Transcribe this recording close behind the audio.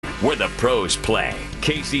where the pros play.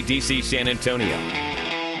 KCDC San Antonio.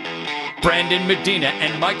 Brandon Medina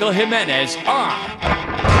and Michael Jimenez are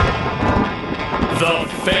the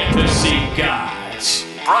Fantasy Gods.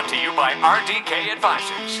 Brought to you by RDK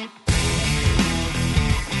Advisors.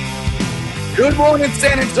 Good morning,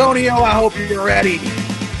 San Antonio. I hope you're ready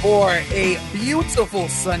for a beautiful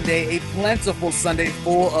Sunday, a plentiful Sunday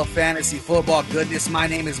full of fantasy football goodness. My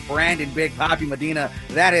name is Brandon Big Papi Medina.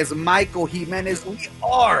 That is Michael Jimenez. We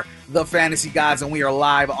are the Fantasy Gods, and we are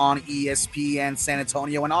live on ESPN San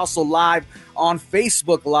Antonio and also live on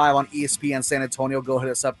Facebook Live on ESPN San Antonio. Go hit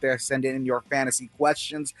us up there. Send in your fantasy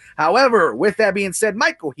questions. However, with that being said,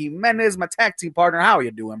 Michael Jimenez, my tag team partner, how are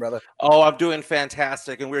you doing, brother? Oh, I'm doing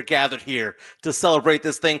fantastic, and we're gathered here to celebrate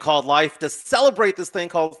this thing called life, to celebrate this thing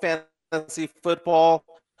called fantasy football.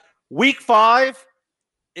 Week 5,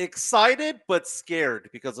 excited but scared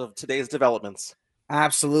because of today's developments.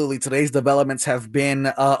 Absolutely. Today's developments have been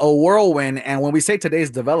a whirlwind. And when we say today's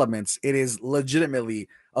developments, it is legitimately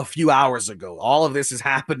a few hours ago. All of this is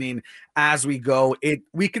happening as we go.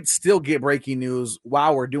 We could still get breaking news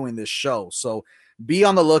while we're doing this show. So be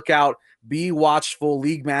on the lookout, be watchful.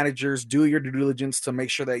 League managers, do your due diligence to make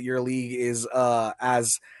sure that your league is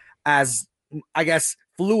as I guess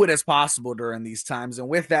fluid as possible during these times. And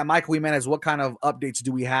with that, Michael Jimenez, what kind of updates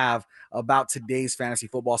do we have about today's fantasy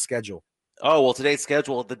football schedule? Oh, well, today's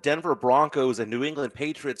schedule, the Denver Broncos and New England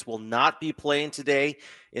Patriots will not be playing today.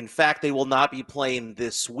 In fact, they will not be playing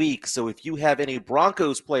this week. So if you have any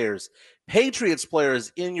Broncos players, Patriots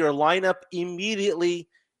players in your lineup, immediately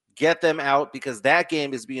get them out because that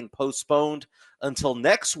game is being postponed until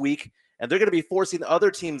next week. And they're going to be forcing other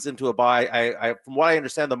teams into a bye. From what I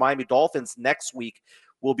understand, the Miami Dolphins next week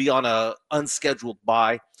will be on an unscheduled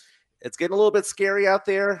bye. It's getting a little bit scary out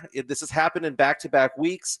there. This has happened in back-to-back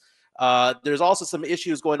weeks. There's also some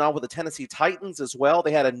issues going on with the Tennessee Titans as well.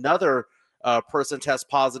 They had another person test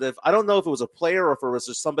positive. I don't know if it was a player or if it was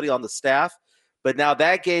just somebody on the staff, but now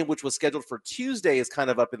that game, which was scheduled for Tuesday, is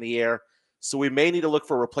kind of up in the air. So we may need to look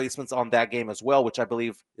for replacements on that game as well, which I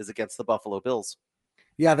believe is against the Buffalo Bills.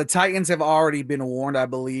 Yeah, the Titans have already been warned, I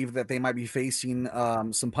believe, that they might be facing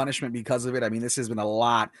some punishment because of it. I mean, this has been a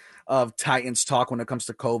lot of Titans talk when it comes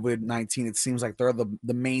to COVID-19. It seems like they're the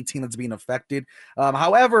main team that's being affected.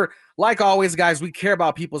 However, like always, guys, we care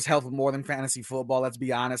about people's health more than fantasy football. Let's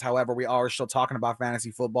be honest. However, we are still talking about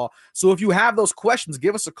fantasy football. So if you have those questions,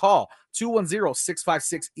 give us a call.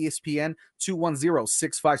 210-656-ESPN,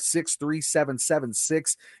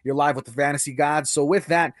 210-656-3776. You're live with the Fantasy Gods. So with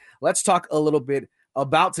that, let's talk a little bit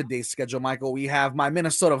about today's schedule, Michael. We have my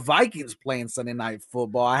Minnesota Vikings playing Sunday Night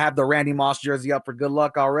Football. I have the Randy Moss jersey up for good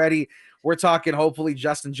luck already. We're talking hopefully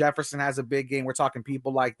Justin Jefferson has a big game. We're talking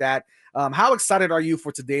people like that. How excited are you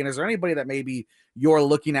for today? And is there anybody that maybe you're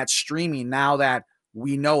looking at streaming now that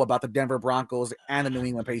we know about the Denver Broncos and the New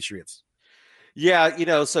England Patriots?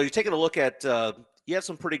 Yeah, so you're taking a look at you have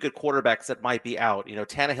some pretty good quarterbacks that might be out.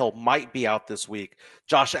 Tannehill might be out this week.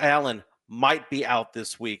 Josh Allen might be out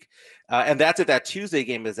this week. And that's if that Tuesday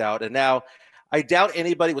game is out. And now I doubt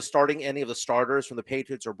anybody was starting any of the starters from the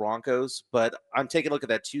Patriots or Broncos, but I'm taking a look at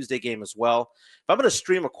that Tuesday game as well. If I'm going to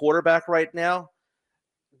stream a quarterback right now,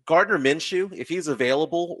 Gardner Minshew, if he's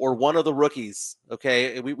available, or one of the rookies,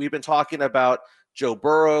 okay? We've been talking about Joe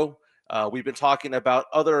Burrow. We've been talking about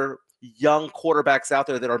other young quarterbacks out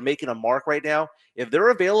there that are making a mark right now. If they're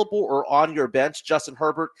available or on your bench, Justin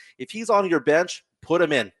Herbert, if he's on your bench, put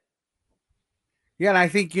him in. Yeah, and I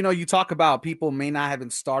think, you talk about people may not have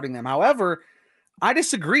been starting them. However, I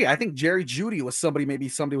disagree. I think Jerry Jeudy was somebody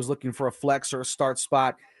was looking for a flex or a start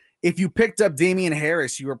spot. If you picked up Damian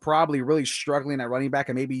Harris, you were probably really struggling at running back,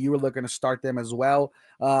 and maybe you were looking to start them as well.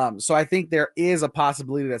 So I think there is a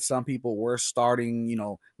possibility that some people were starting,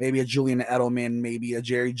 maybe a Julian Edelman, maybe a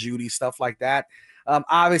Jerry Jeudy, stuff like that.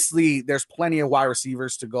 Obviously, there's plenty of wide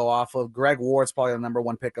receivers to go off of. Greg Ward's probably the number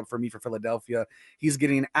one pickup for me for Philadelphia. He's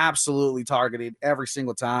getting absolutely targeted every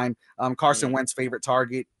single time. Carson Wentz's favorite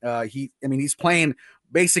target. He's playing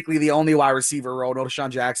basically the only wide receiver role. No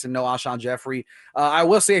Deshaun Jackson, no Alshon Jeffrey. I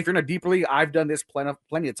will say if you're in a deeper league, I've done this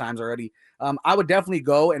plenty of times already. I would definitely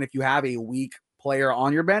go, and if you have a weak player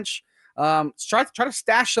on your bench, try to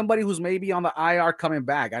stash somebody who's maybe on the IR coming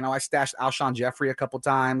back. I know I stashed Alshon Jeffrey a couple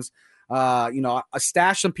times. I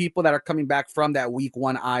stash some people that are coming back from that week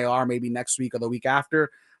 1 IR, maybe next week or the week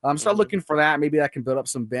after. Start looking for that. Maybe that can build up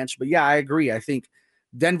some bench. But yeah, I agree. I think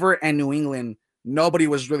Denver and New England, nobody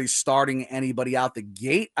was really starting anybody out the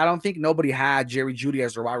gate. I don't think nobody had Jerry Jeudy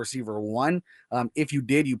as their wide receiver 1. If you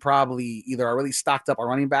did, you probably either are really stocked up on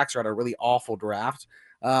running backs or had a really awful draft.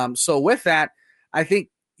 So with that, I think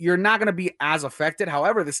you're not going to be as affected.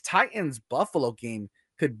 However, this Titans-Buffalo game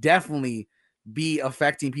could definitely be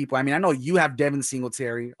affecting people. I mean, I know you have Devin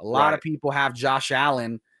Singletary. A lot of people have Josh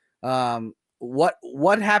Allen.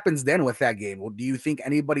 What happens then with that game? Well, do you think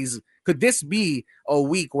could this be a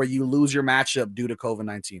week where you lose your matchup due to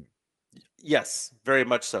COVID-19? Yes, very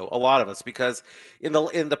much so. A lot of us, because in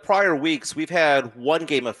the prior weeks we've had one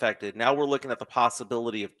game affected. Now we're looking at the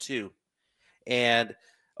possibility of two. And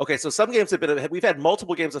okay, so some games we've had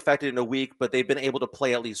multiple games affected in a week, but they've been able to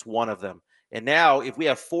play at least one of them. And now if we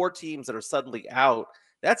have 4 teams that are suddenly out,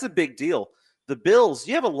 that's a big deal. The Bills,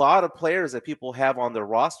 you have a lot of players that people have on their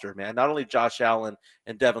roster, man. Not only Josh Allen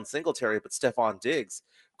and Devin Singletary, but Stephon Diggs.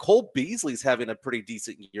 Cole Beasley's having a pretty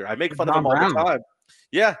decent year. I make fun of him all the time.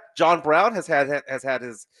 Yeah, John Brown has had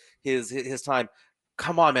his time.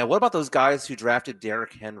 Come on, man. What about those guys who drafted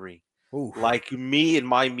Derrick Henry? Ooh. Like me in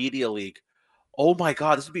my media league. Oh my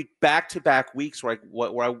God, this would be back-to-back weeks where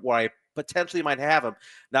I potentially might have him.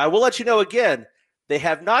 Now I will let you know again, they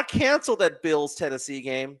have not canceled that Bills Tennessee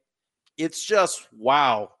game. It's just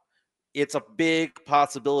wow. It's a big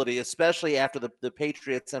possibility, especially after the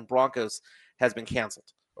Patriots and Broncos has been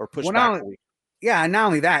canceled or pushed back a week. Yeah, and not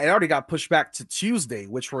only that, it already got pushed back to Tuesday,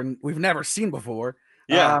 which we've never seen before.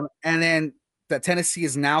 Yeah. And then that Tennessee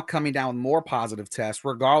is now coming down with more positive tests,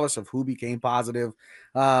 regardless of who became positive.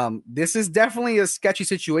 This is definitely a sketchy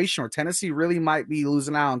situation where Tennessee really might be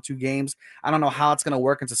losing out on 2 games. I don't know how it's going to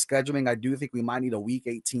work into scheduling. I do think we might need a week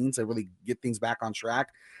 18 to really get things back on track.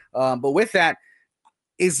 But with that,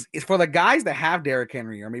 is for the guys that have Derrick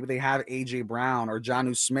Henry, or maybe they have A.J. Brown or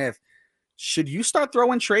Jonnu Smith, should you start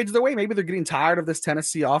throwing trades their way? Maybe they're getting tired of this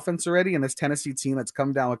Tennessee offense already and this Tennessee team that's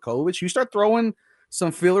come down with COVID. You start throwing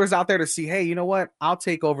some feelers out there to see, hey, you know what? I'll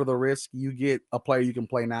take over the risk. You get a player you can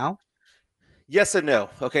play now. Yes and no.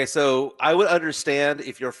 Okay, so I would understand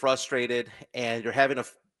if you're frustrated and you're having to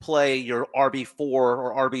play your RB4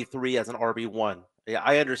 or RB3 as an RB1. Yeah,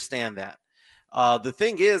 I understand that. The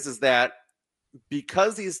thing is that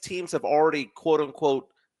because these teams have already, quote unquote,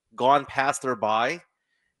 gone past their bye,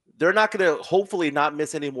 they're not going to hopefully not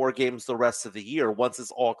miss any more games the rest of the year once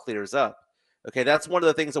this all clears up. Okay, that's one of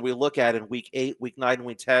the things that we look at in week 8, week 9, and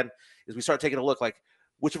week 10 is we start taking a look like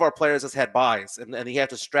which of our players has had buys, and you have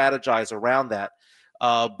to strategize around that.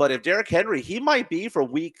 But if Derrick Henry, he might be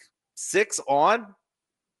from week 6 on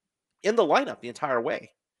in the lineup the entire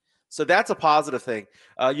way. So that's a positive thing.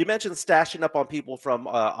 You mentioned stashing up on people from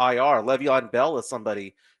IR. Le'Veon Bell is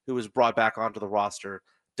somebody who was brought back onto the roster.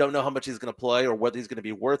 Don't know how much he's going to play or whether he's going to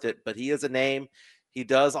be worth it, but he is a name. He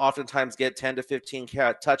does oftentimes get 10 to 15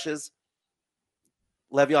 touches.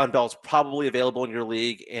 Le'Veon Bell's probably available in your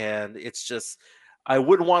league, and it's just I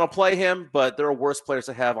wouldn't want to play him, but there are worse players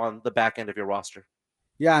to have on the back end of your roster.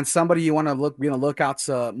 Yeah, and somebody you want to be on the lookout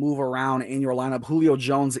to move around in your lineup. Julio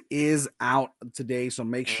Jones is out today, so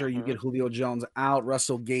make sure you get Julio Jones out.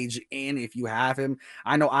 Russell Gage in if you have him.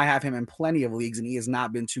 I know I have him in plenty of leagues, and he has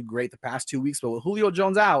not been too great the past 2 weeks. But with Julio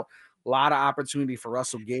Jones out, a lot of opportunity for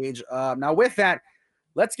Russell Gage. Now, with that,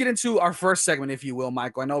 let's get into our first segment, if you will,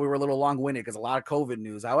 Michael. I know we were a little long-winded because a lot of COVID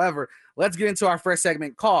news. However, let's get into our first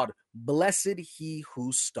segment called Blessed He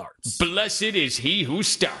Who Starts. Blessed is he who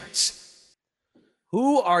starts.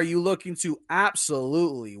 Who are you looking to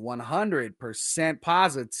absolutely 100%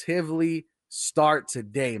 positively start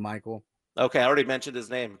today, Michael? Okay, I already mentioned his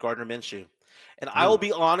name, Gardner Minshew. And I will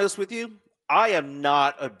be honest with you, I am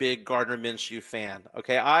not a big Gardner Minshew fan.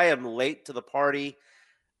 Okay, I am late to the party.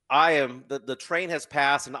 The train has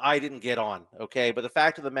passed and I didn't get on. Okay, but the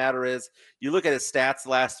fact of the matter is, you look at his stats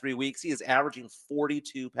the last 3 weeks, he is averaging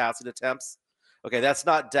 42 passing attempts. Okay, that's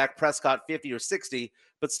not Dak Prescott 50 or 60,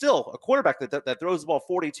 but still a quarterback that throws the ball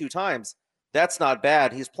 42 times. That's not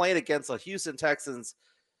bad. He's playing against a Houston Texans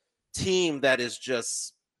team that is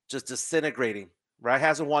just disintegrating, right?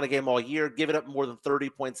 Hasn't won a game all year, giving up more than 30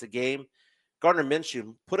 points a game. Gardner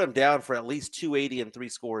Minshew, put him down for at least 280 and 3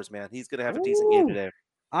 scores, man. He's going to have a decent game today.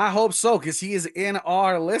 I hope so, because he is in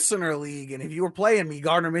our listener league. And if you were playing me,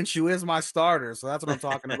 Gardner Minshew is my starter. So that's what I'm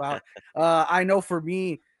talking about. I know for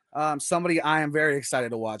me, somebody I am very excited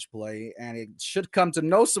to watch play, and it should come to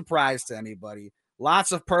no surprise to anybody.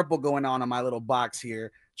 Lots of purple going on in my little box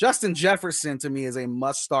here. Justin Jefferson, to me, is a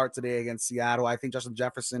must start today against Seattle. I think Justin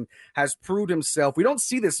Jefferson has proved himself. We don't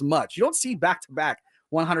see this much. You don't see back-to-back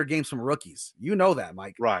 100 games from rookies. You know that,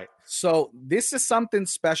 Mike. Right. So this is something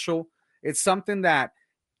special. It's something that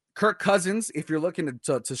Kirk Cousins, if you're looking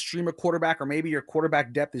to stream a quarterback, or maybe your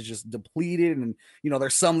quarterback depth is just depleted, and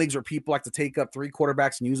there's some leagues where people like to take up 3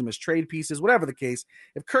 quarterbacks and use them as trade pieces, whatever the case.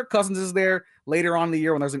 If Kirk Cousins is there later on in the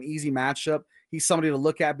year when there's an easy matchup, he's somebody to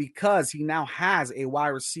look at because he now has a wide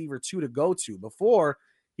receiver 2 to go to. Before,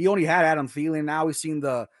 he only had Adam Thielen. Now we've seen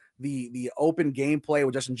the the open gameplay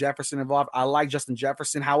with Justin Jefferson involved. I like Justin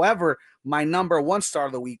Jefferson. However, my number one start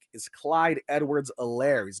of the week is Clyde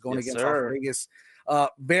Edwards-Helaire. He's going against Las Vegas.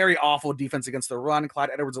 Very awful defense against the run.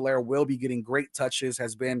 Clyde Edwards-Helaire will be getting great touches,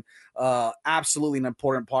 has been absolutely an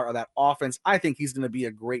important part of that offense. I think he's going to be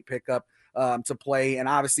a great pickup to play. And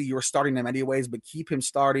obviously you were starting him anyways, but keep him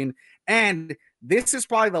starting. And this is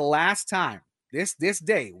probably the last time, this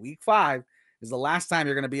day, week 5, is the last time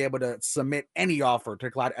you're going to be able to submit any offer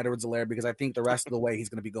to Clyde Edwards-Helaire, because I think the rest of the way he's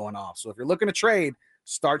going to be going off. So if you're looking to trade,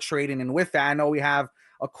 start trading. And with that, I know we have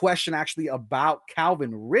a question actually about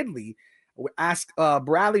Calvin Ridley. Ask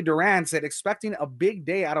Bradley Duran, said, expecting a big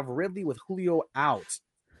day out of Ridley with Julio out.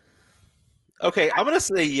 Okay, I'm going to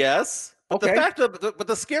say yes. But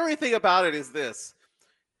the scary thing about it is this.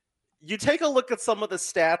 You take a look at some of the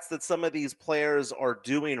stats that some of these players are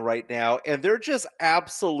doing right now, and they're just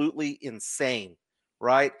absolutely insane,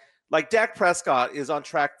 right? Like Dak Prescott is on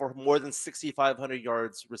track for more than 6,500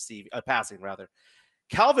 yards passing.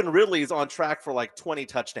 Calvin Ridley is on track for like 20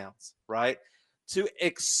 touchdowns, right? To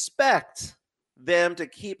expect them to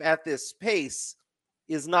keep at this pace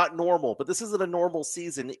is not normal, but this isn't a normal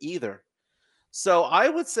season either. So I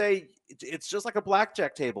would say it's just like a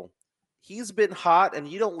blackjack table. He's been hot, and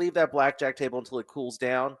you don't leave that blackjack table until it cools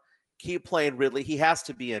down. Keep playing Ridley. He has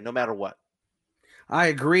to be in no matter what. I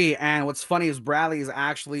agree. And what's funny is Bradley is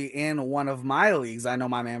actually in one of my leagues. I know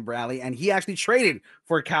my man Bradley, and he actually traded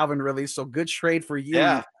for Calvin Ridley. So good trade for you.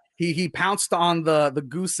 Yeah. He pounced on the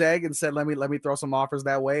goose egg and said, let me throw some offers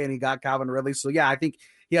that way. And he got Calvin Ridley. So yeah, I think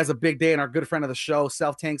he has a big day. And our good friend of the show,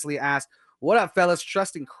 Self Tanksley, asked, what up, fellas?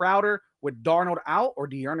 Trusting Crowder with Darnold out or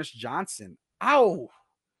D'Ernest Johnson? Ow.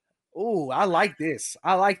 Oh, I like this.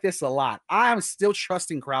 I like this a lot. I'm still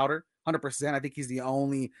trusting Crowder 100%. I think he's the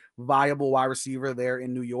only viable wide receiver there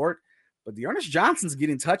in New York. But D'Ernest Johnson's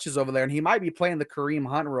getting touches over there, and he might be playing the Kareem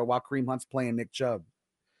Hunt role while Kareem Hunt's playing Nick Chubb.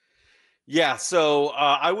 Yeah, so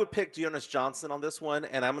I would pick D'Ernest Johnson on this one,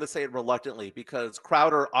 and I'm going to say it reluctantly because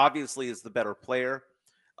Crowder obviously is the better player.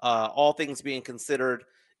 All things being considered,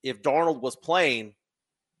 if Darnold was playing,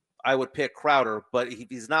 I would pick Crowder, but if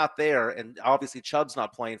he's not there, and obviously Chubb's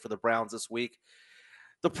not playing for the Browns this week,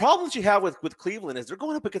 the problems you have with Cleveland is they're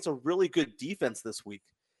going up against a really good defense this week.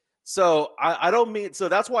 So I don't mean – so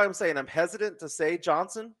that's why I'm saying I'm hesitant to say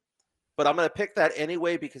Johnson, but I'm going to pick that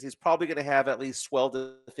anyway because he's probably going to have at least 12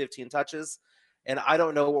 to 15 touches, and I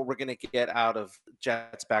don't know what we're going to get out of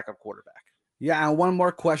Jets' backup quarterback. Yeah, and one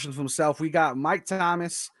more question from himself. We got Mike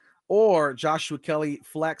Thomas or Joshua Kelly,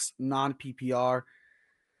 flex, non-PPR.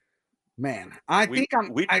 Man, are you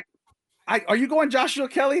going Joshua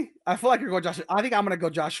Kelly? I feel like you're going Joshua. I think I'm going to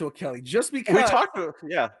go Joshua Kelly just because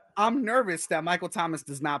I'm nervous that Michael Thomas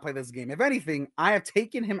does not play this game. If anything, I have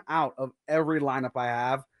taken him out of every lineup I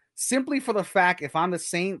have simply for the fact if I'm the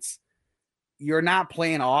Saints, you're not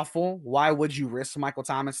playing awful. Why would you risk Michael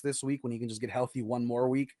Thomas this week when you can just get healthy one more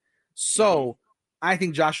week? So I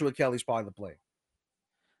think Joshua Kelly's probably the play.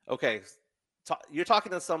 Okay. You're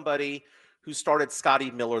talking to somebody who started Scotty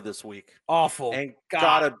Miller this week. Awful. And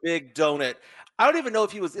got a big donut. I don't even know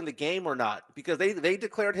if he was in the game or not because they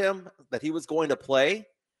declared him that he was going to play.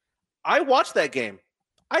 I watched that game.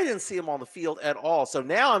 I didn't see him on the field at all. So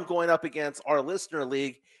now I'm going up against our listener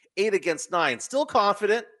league, 8 against 9. Still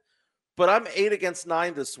confident, but I'm 8 against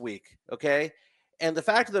 9 this week, okay? And the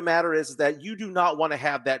fact of the matter is that you do not want to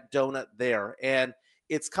have that donut there. And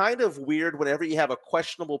it's kind of weird whenever you have a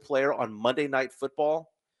questionable player on Monday Night Football.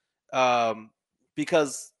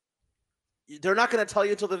 Because they're not going to tell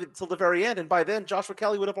you until the very end. And by then, Joshua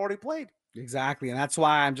Kelly would have already played. Exactly. And that's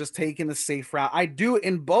why I'm just taking the safe route. I do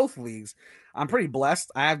in both leagues. I'm pretty blessed.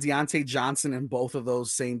 I have Deontay Johnson in both of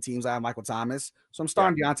those same teams. I have Michael Thomas. So I'm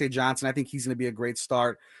starting Deontay Johnson. I think he's going to be a great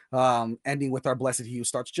start, ending with our blessed Hugh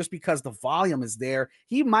starts just because the volume is there.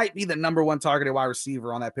 He might be the number one targeted wide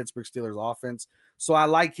receiver on that Pittsburgh Steelers offense. So I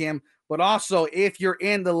like him. But also, if you're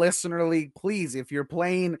in the listener league, please, if you're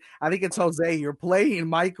playing, I think it's Jose, you're playing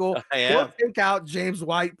Michael. Don't take out James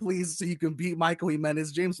White, please, so you can beat Michael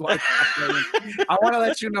Jimenez. James White. I want to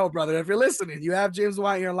let you know, brother, if you're listening, you have James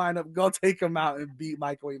White in your lineup, go take him out and beat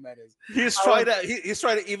Michael Jimenez. He's trying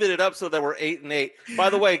to even it up so that we're 8-8. By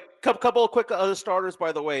the way, couple of quick other starters,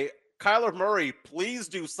 by the way. Kyler Murray, please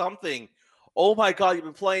do something. Oh, my God, you've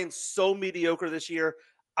been playing so mediocre this year.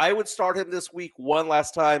 I would start him this week one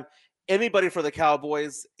last time. Anybody for the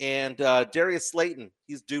Cowboys, and Darius Slayton,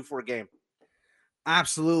 he's due for a game.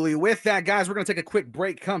 Absolutely. With that, guys, we're going to take a quick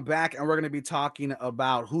break, come back, and we're going to be talking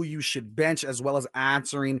about who you should bench as well as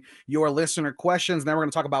answering your listener questions. Then we're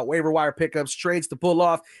going to talk about waiver wire pickups, trades to pull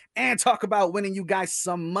off, and talk about winning you guys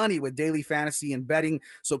some money with daily fantasy and betting.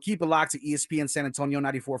 So keep it locked to ESPN San Antonio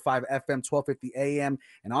 94.5 FM, 1250 AM,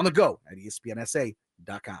 and on the go at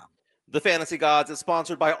ESPNSA.com. The Fantasy Gods is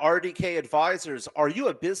sponsored by RDK Advisors. Are you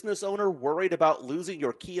a business owner worried about losing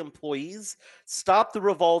your key employees? Stop the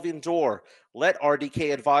revolving door. Let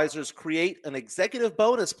RDK Advisors create an executive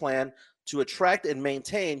bonus plan to attract and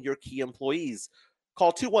maintain your key employees.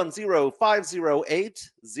 Call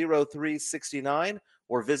 210-508-0369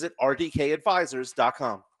 or visit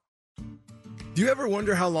rdkadvisors.com. Do you ever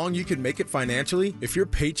wonder how long you could make it financially if your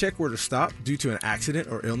paycheck were to stop due to an accident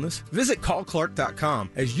or illness? Visit callclark.com,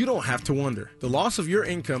 as you don't have to wonder. The loss of your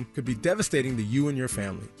income could be devastating to you and your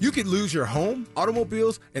family. You could lose your home,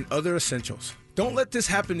 automobiles, and other essentials. Don't let this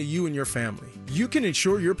happen to you and your family. You can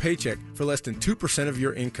insure your paycheck for less than 2% of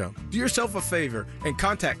your income. Do yourself a favor and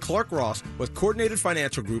contact Clark Ross with Coordinated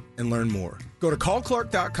Financial Group and learn more. Go to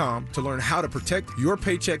callclark.com to learn how to protect your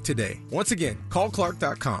paycheck today. Once again,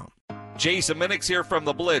 callclark.com. Jason Minix here from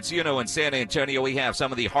the Blitz. You know, in San Antonio, we have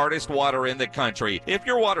some of the hardest water in the country. If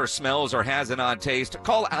your water smells or has an odd taste,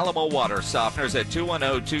 call Alamo Water Softeners at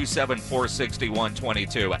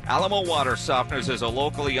 210-274-6122. Alamo Water Softeners is a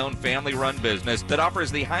locally owned, family-run business that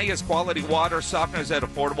offers the highest quality water softeners at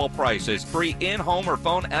affordable prices. Free in-home or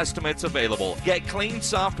phone estimates available. Get clean,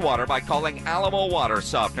 soft water by calling Alamo Water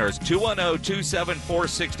Softeners,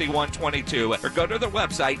 210-274-6122, or go to their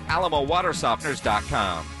website,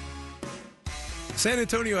 alamowatersofteners.com. San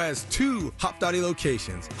Antonio has 2 Hop Dottie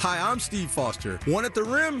locations. Hi, I'm Steve Foster. One at the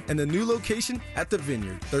Rim and the new location at the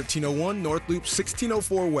Vineyard, 1301 North Loop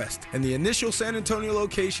 1604 West, and the initial San Antonio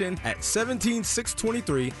location at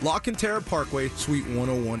 17623 La Cantera Parkway, Suite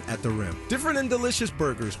 101 at the Rim. Different and delicious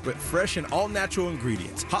burgers with fresh and all-natural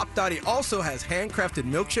ingredients. Hop Dottie also has handcrafted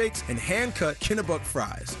milkshakes and hand-cut Kennebuck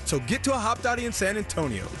fries. So get to a Hop Dottie in San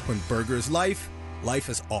Antonio. When burger is life, life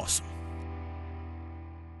is awesome.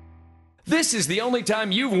 This is the only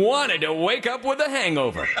time you've wanted to wake up with a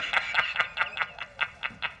hangover.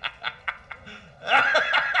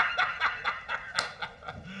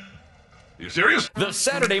 You serious? The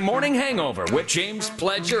Saturday Morning Hangover with James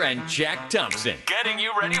Pledger and Jack Thompson. Getting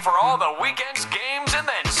you ready for all the weekend's games and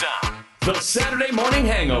then some. The Saturday Morning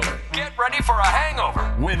Hangover. Get ready for a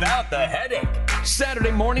hangover without the headache.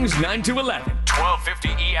 Saturday mornings 9 to 11. 1250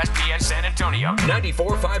 ESPN San Antonio.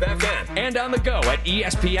 94.5 FM. And on the go at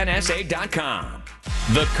ESPNSA.com.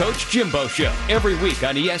 The Coach Jimbo Show, every week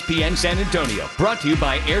on ESPN San Antonio. Brought to you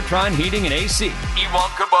by Airtron Heating and AC,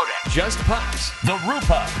 Ewald Kubota, Just Pops, The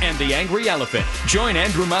Rupa, and The Angry Elephant. Join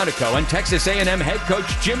Andrew Monaco and Texas A&M head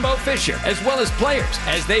coach Jimbo Fisher, as well as players,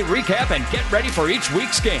 as they recap and get ready for each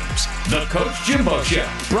week's games. The Coach Jimbo Show,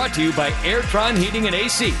 brought to you by Airtron Heating and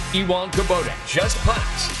AC, Ewald Kubota, Just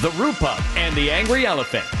Pops, The Rupa, and The Angry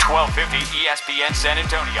Elephant. 1250 ESPN San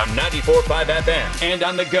Antonio, 94.5 FM, and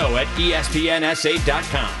on the go at ESPNSA.com.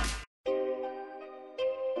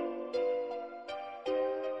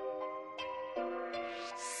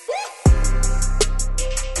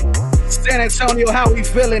 San Antonio, how we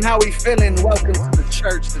feeling? How we feeling? Welcome to the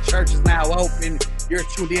church. The church is now open. You're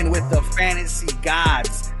tuned in with the Fantasy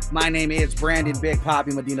Gods. My name is Brandon Big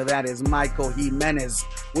Papi Medina. That is Michael Jimenez.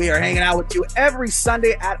 We are hanging out with you every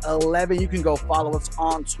Sunday at 11. You can go follow us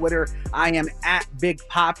on Twitter. I am at Big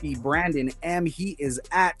Papi Brandon M. He is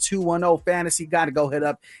at 210 Fantasy. Got to go hit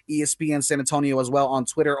up ESPN San Antonio as well on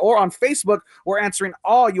Twitter or on Facebook. We're answering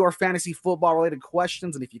all your fantasy football related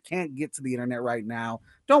questions. And if you can't get to the internet right now,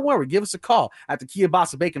 don't worry. Give us a call at the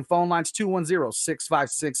Kielbasa Bacon phone lines,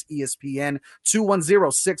 210-656-ESPN,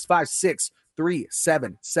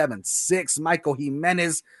 210-656-3776. Michael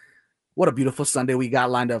Jimenez, what a beautiful Sunday we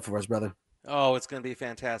got lined up for us, brother. Oh, it's going to be a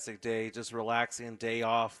fantastic day. Just relaxing, day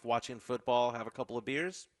off, watching football, have a couple of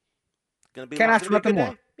beers. Going to be. Can't ask for nothing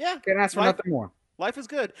more. Yeah, can't ask for nothing more. Life is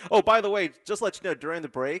good. Oh, by the way, just let you know, during the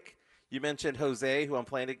break, you mentioned Jose, who I'm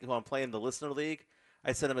playing the listener league.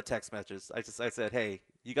 I sent him a text message. I said, hey,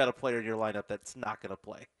 you got a player in your lineup that's not going to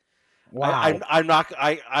play. Wow. I'm not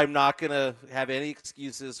going to have any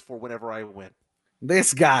excuses for whenever I win.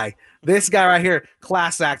 This guy right here,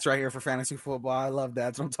 class act right here for fantasy football. I love that.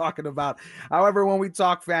 That's what I'm talking about. However, when we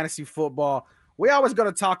talk fantasy football, we always got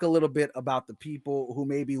to talk a little bit about the people who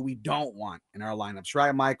maybe we don't want in our lineups,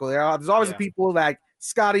 right, Michael? There's always the people like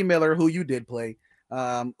Scotty Miller, who you did play,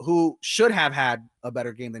 who should have had a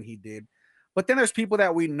better game than he did. But then there's people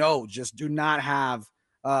that we know just do not have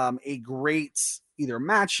a great either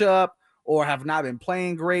matchup or have not been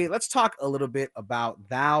playing great. Let's talk a little bit about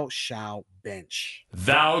thou shalt bench.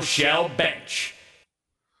 Thou shall bench.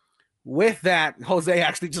 With that, Jose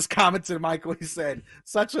actually just commented, Michael. He said,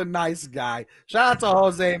 such a nice guy. Shout out to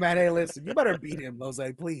Jose, man. Hey, listen, you better beat him,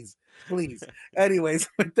 Jose, please. Please. Anyways,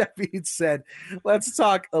 with that being said, let's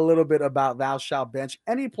talk a little bit about thou shalt bench.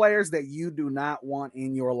 Any players that you do not want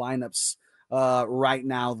in your lineups right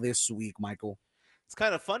now this week, Michael? It's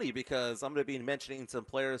kind of funny because I'm going to be mentioning some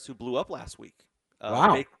players who blew up last week.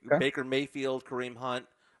 Wow. Okay. Baker Mayfield, Kareem Hunt,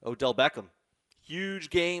 Odell Beckham. Huge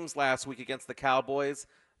games last week against the Cowboys.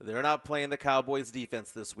 They're not playing the Cowboys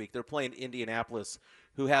defense this week. They're playing Indianapolis,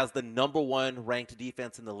 who has the number 1 ranked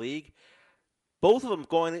defense in the league. Both of them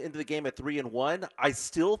going into the game at 3-1. I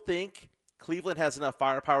still think Cleveland has enough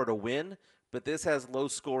firepower to win, but this has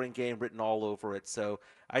low-scoring game written all over it. So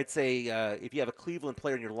I'd say if you have a Cleveland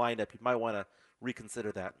player in your lineup, you might want to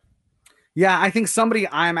reconsider that. Yeah, I think somebody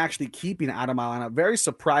I'm actually keeping out of my lineup, very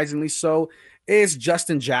surprisingly so, is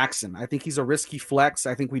Justin Jackson. I think he's a risky flex.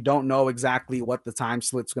 I think we don't know exactly what the time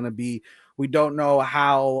split's going to be. We don't know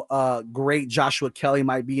how great Joshua Kelly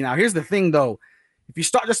might be. Now, here's the thing, though. If you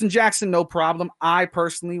start Justin Jackson, no problem. I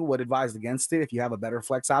personally would advise against it if you have a better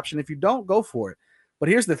flex option. If you don't, go for it. But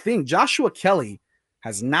here's the thing. Joshua Kelly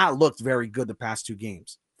has not looked very good the past 2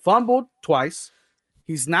 games. Fumbled twice.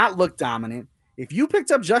 He's not looked dominant. If you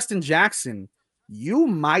picked up Justin Jackson, you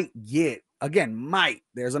might get, again,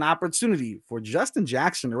 there's an opportunity for Justin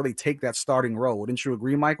Jackson to really take that starting role. Wouldn't you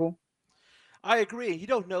agree, Michael? I agree. You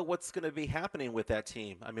don't know what's going to be happening with that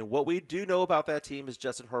team. I mean, what we do know about that team is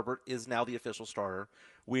Justin Herbert is now the official starter.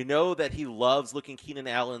 We know that he loves looking Keenan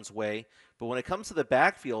Allen's way, but when it comes to the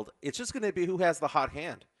backfield, it's just going to be who has the hot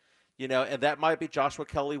hand. And that might be Joshua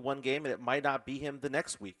Kelly one game, and it might not be him the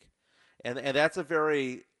next week. And that's a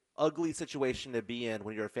very ugly situation to be in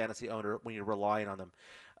when you're a fantasy owner, when you're relying on them.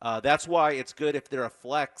 That's why it's good if they're a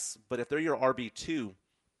flex, but if they're your RB2,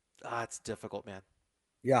 it's difficult, man.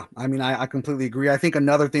 Yeah, I mean, I completely agree. I think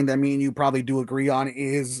another thing that me and you probably do agree on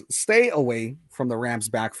is stay away from the Rams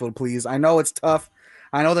backfield, please. I know it's tough.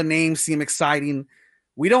 I know the names seem exciting.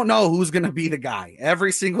 We don't know who's going to be the guy.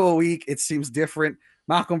 Every single week, it seems different.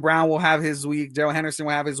 Malcolm Brown will have his week. Darrell Henderson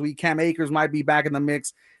will have his week. Cam Akers might be back in the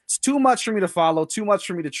mix. It's too much for me to follow, too much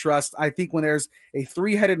for me to trust. I think when there's a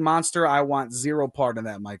 3-headed monster, I want zero part of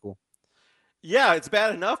that, Michael. Yeah, it's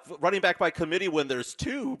bad enough running back by committee when there's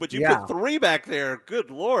 2, but you put 3 back there.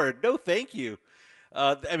 Good Lord. No, thank you.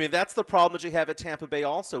 I mean, that's the problem that you have at Tampa Bay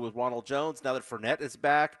also with Ronald Jones. Now that Fournette is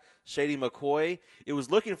back, Shady McCoy. It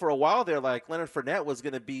was looking for a while there like Leonard Fournette was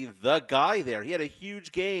going to be the guy there. He had a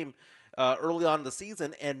huge game early on in the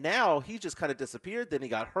season, and now he just kind of disappeared. Then he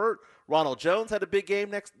got hurt. Ronald Jones had a big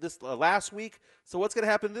game last week. So what's going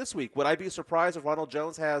to happen this week? Would I be surprised if Ronald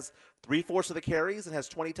Jones has 3/4 of the carries and has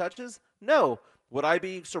 20 touches? No. Would I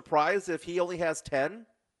be surprised if he only has 10?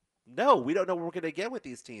 No. We don't know what we're going to get with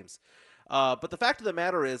these teams. But the fact of the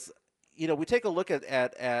matter is, we take a look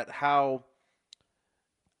at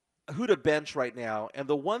who to bench right now, and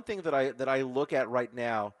the one thing that I look at right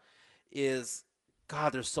now is,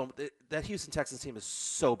 God, that Houston Texans team is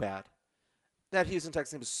so bad. That Houston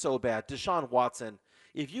Texans team is so bad. Deshaun Watson,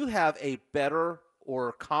 if you have a better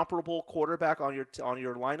or comparable quarterback on your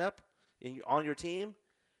lineup, on your team,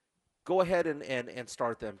 go ahead and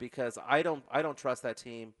start them, because I don't trust that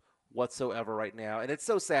team whatsoever right now. And it's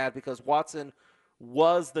so sad because Watson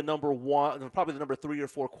was the number 1, probably the number 3 or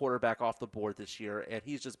 4 quarterback off the board this year, and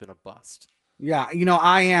he's just been a bust. Yeah,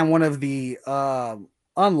 I am one of the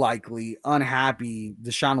unlikely, unhappy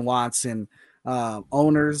Deshaun Watson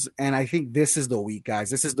owners, and I think this is the week, guys.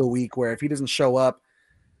 This is the week where if he doesn't show up,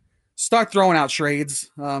 start throwing out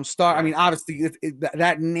trades. I mean, obviously,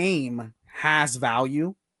 that name has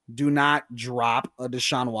value. Do not drop a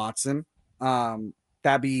Deshaun Watson.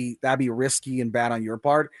 That'd be risky and bad on your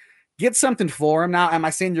part. Get something for him. Now, am I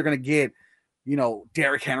saying you're going to get,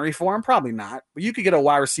 Derrick Henry for him? Probably not. But you could get a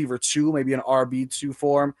wide receiver 2, maybe an RB2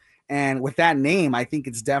 for him. And with that name, I think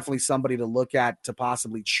it's definitely somebody to look at to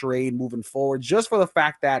possibly trade moving forward, just for the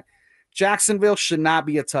fact that Jacksonville should not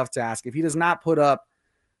be a tough task. If he does not put up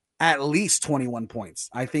at least 21 points,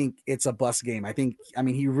 I think it's a bust game.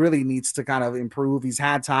 He really needs to kind of improve. He's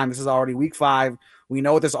had time. This is already week 5. We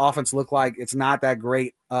know what this offense looked like. It's not that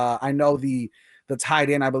great. I know the tight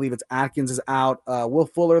end, I believe it's Atkins, is out. Will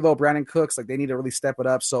Fuller, though, Brandon Cooks, they need to really step it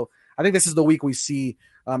up. So I think this is the week we see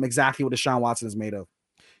exactly what Deshaun Watson is made of.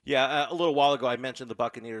 Yeah, a little while ago I mentioned the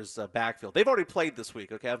Buccaneers backfield. They've already played this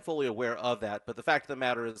week, okay? I'm fully aware of that. But the fact of the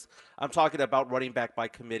matter is I'm talking about running back by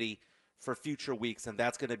committee for future weeks, and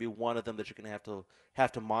that's going to be one of them that you're going to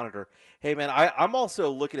have to monitor. Hey, man, I'm also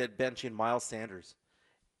looking at benching Miles Sanders.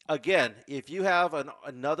 again, if you have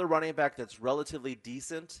another running back that's relatively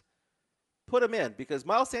decent, put him in, because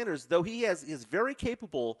Miles Sanders, though he is very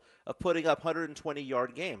capable of putting up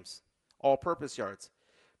 120-yard games, all-purpose yards.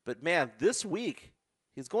 But, man, this week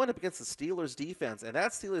he's going up against the Steelers' defense, and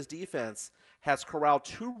that Steelers' defense has corralled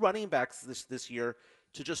 2 running backs this year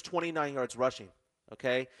to just 29 yards rushing,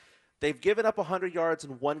 okay? They've given up 100 yards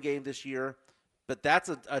in one game this year, but that's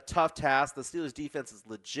a tough task. The Steelers' defense is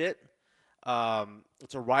legit.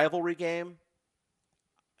 It's a rivalry game.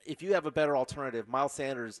 If you have a better alternative, Miles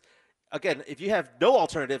Sanders, again, if you have no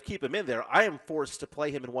alternative, keep him in there. I am forced to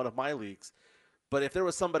play him in one of my leagues. But if there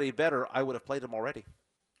was somebody better, I would have played him already.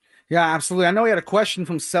 Yeah, absolutely. I know we had a question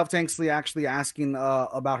from Self Tanksley actually asking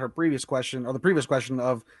about her previous question, or the previous question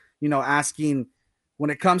of, asking when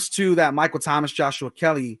it comes to that Michael Thomas, Joshua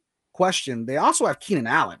Kelly question, they also have Keenan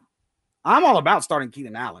Allen. I'm all about starting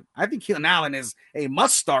Keenan Allen. I think Keenan Allen is a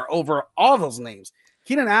must start over all those names.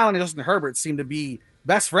 Keenan Allen and Justin Herbert seem to be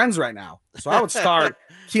best friends right now. So I would start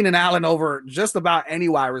Keenan Allen over just about any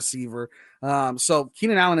wide receiver. So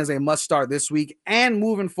Keenan Allen is a must start this week and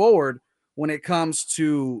moving forward when it comes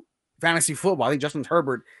to fantasy football. I think Justin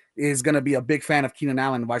Herbert is going to be a big fan of Keenan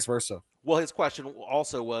Allen and vice versa. Well, his question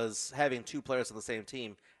also was having 2 players on the same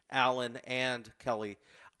team, Allen and Kelly.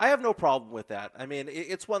 I have no problem with that. I mean,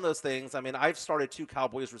 it's one of those things. I mean, I've started 2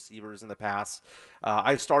 Cowboys receivers in the past.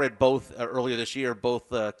 I've started both earlier this year, both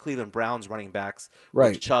Cleveland Browns running backs,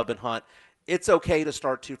 right, with Chubb and Hunt. It's okay to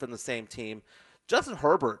start 2 from the same team. Justin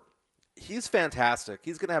Herbert, he's fantastic.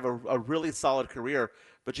 He's going to have a really solid career,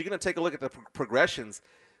 but you're going to take a look at the progressions.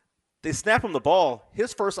 They snap him the ball.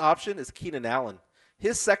 His first option is Keenan Allen.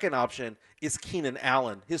 His second option is Keenan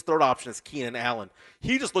Allen. His third option is Keenan Allen.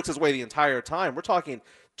 He just looks his way the entire time. We're talking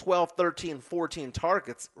 12, 13, 14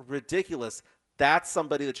 targets. Ridiculous. That's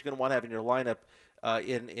somebody that you're going to want to have in your lineup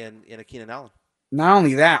in a Keenan Allen. Not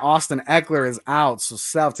only that, Austin Eckler is out. So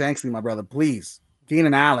Tanksley, my brother, please.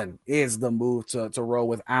 Keenan Allen is the move to roll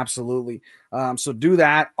with. Absolutely. So do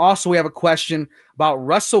that. Also, we have a question about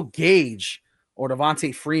Russell Gage or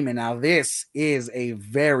Devontae Freeman. Now, this is a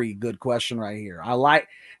very good question right here.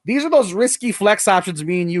 These are those risky flex options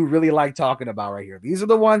me and you really like talking about right here. These are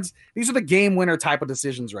the game winner type of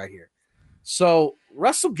decisions right here. So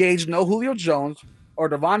Russell Gage, no Julio Jones, or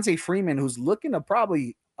Devontae Freeman, who's looking to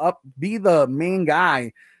probably be the main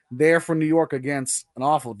guy there for New York against an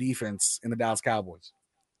awful defense in the Dallas Cowboys.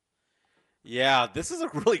 Yeah, this is a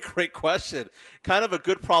really great question. Kind of a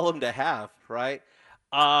good problem to have, right?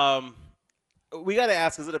 We got to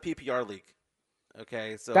ask, is it a PPR league?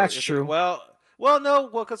 Okay, so that's true.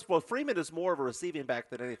 Because Freeman is more of a receiving back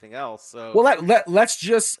than anything else. So let's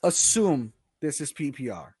just assume this is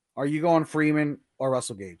PPR. Are you going Freeman or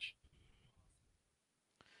Russell Gage?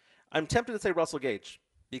 I'm tempted to say Russell Gage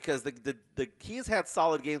because he has had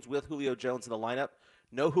solid games with Julio Jones in the lineup.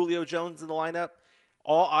 No Julio Jones in the lineup.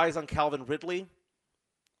 All eyes on Calvin Ridley.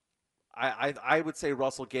 I would say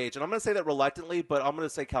Russell Gage, and I'm going to say that reluctantly, but I'm going to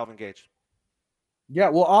say Calvin Gage. Yeah,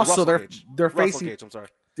 well, also they're facing Gage, I'm sorry.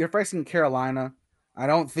 They're facing Carolina. I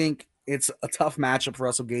don't think it's a tough matchup for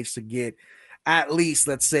Russell Gage to get at least,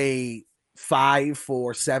 let's say, 5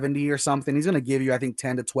 for 70 or something. He's going to give you, I think,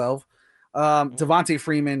 10 to 12. Devontae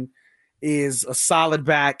Freeman is a solid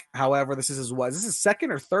back. However, this is his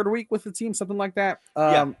second or third week with the team, something like that.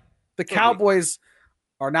 The Cowboys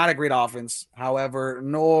are not a great offense.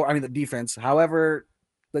 The defense. However,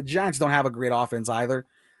 the Giants don't have a great offense either.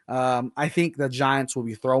 I think the Giants will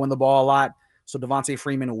be throwing the ball a lot, so Devontae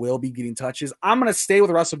Freeman will be getting touches. I'm going to stay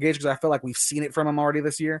with Russell Gage because I feel like we've seen it from him already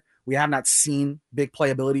this year. We have not seen big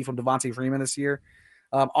playability from Devontae Freeman this year.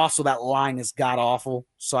 Also, that line is god-awful,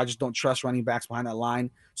 so I just don't trust running backs behind that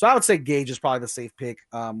line. So I would say Gage is probably the safe pick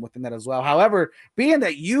within that as well. However, being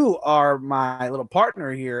that you are my little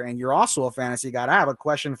partner here and you're also a fantasy guy, I have a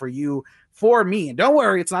question for you for me. And don't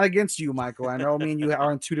worry, it's not against you, Michael. I know me and you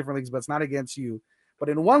are in 2 different leagues, but it's not against you. But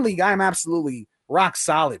in one league, I'm absolutely rock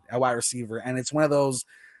solid at wide receiver. And it's one of those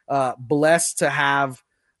blessed to have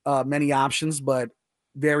many options, but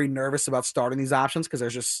very nervous about starting these options because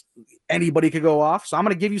there's just anybody could go off. So I'm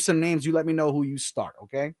going to give you some names. You let me know who you start,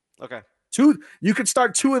 okay? Okay. You could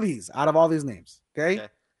start 2 of these out of all these names, okay?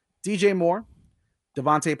 DJ Moore,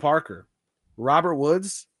 Devontae Parker, Robert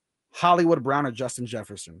Woods, Hollywood Brown, or Justin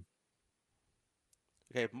Jefferson.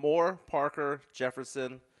 Okay, Moore, Parker,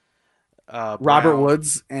 Jefferson, Robert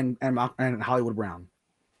Woods and Hollywood Brown.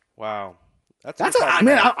 Wow,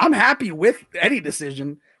 I'm happy with any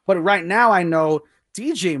decision, but right now I know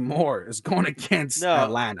DJ Moore is going against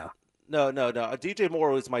Atlanta. No. DJ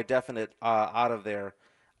Moore was my definite out of there.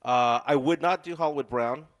 I would not do Hollywood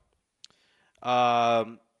Brown.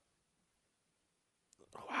 Wow,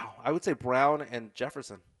 Wow, I would say Brown and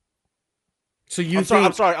Jefferson. So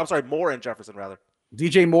I'm sorry, Moore and Jefferson rather.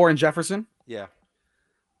 DJ Moore and Jefferson? Yeah.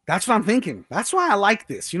 That's what I'm thinking. That's why I like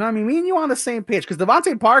this. You know what I mean? Me and you on the same page because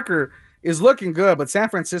Devontae Parker is looking good, but San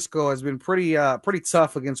Francisco has been pretty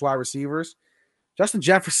tough against wide receivers. Justin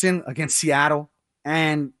Jefferson against Seattle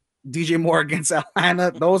and DJ Moore against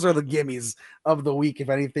Atlanta. Those are the gimmies of the week, if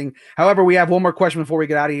anything. However, we have one more question before we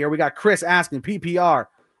get out of here. We got Chris asking PPR,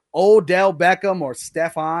 Odell Beckham or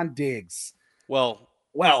Stephon Diggs? Well,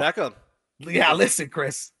 Beckham. Yeah, listen,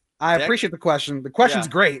 Chris. I appreciate the question. The question's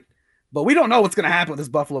great, but we don't know what's going to happen with this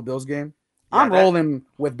Buffalo Bills game. I'm rolling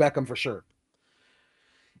with Beckham for sure.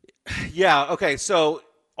 Yeah, okay. So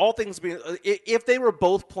all things being, if they were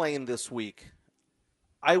both playing this week,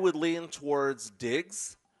 I would lean towards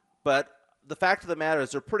Diggs, but the fact of the matter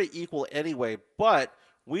is they're pretty equal anyway, but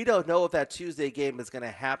we don't know if that Tuesday game is going to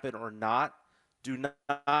happen or not. Do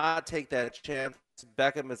not take that chance.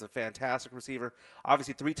 Beckham is a fantastic receiver.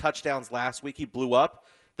 Obviously, 3 touchdowns last week. He blew up.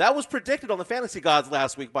 That was predicted on the Fantasy Gods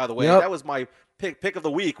last week, by the way. That was my pick of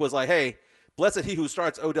the week was like, hey, blessed he who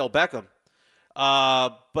starts Odell Beckham.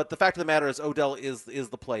 But the fact of the matter is Odell is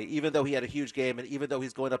the play, even though he had a huge game and even though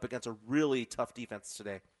he's going up against a really tough defense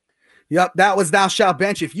today. Yep, that was Thou Shalt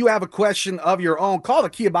Bench. If you have a question of your own, call the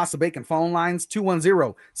Kielbasa Bacon phone lines,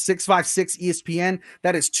 210-656-ESPN.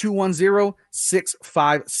 That is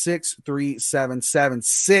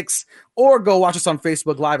 210-656-3776. Or go watch us on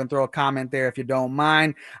Facebook Live and throw a comment there if you don't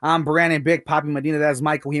mind. I'm Brandon Big Poppy Medina. That's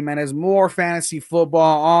Michael Jimenez. More fantasy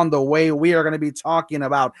football on the way. We are going to be talking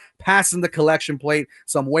about passing the collection plate,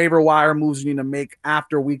 some waiver wire moves you need to make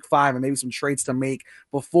after week 5, and maybe some trades to make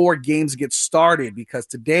before games get started, because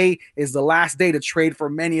today is the last day to trade for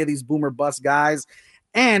many of these boomer bust guys.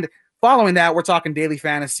 And following that, we're talking daily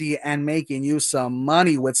fantasy and making you some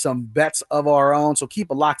money with some bets of our own. So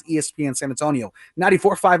keep it locked. ESPN San Antonio,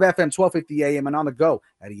 94.5 FM, 1250 AM, and on the go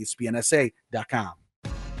at ESPNSA.com.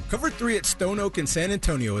 Cover 3 at Stone Oak in San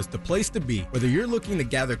Antonio is the place to be, whether you're looking to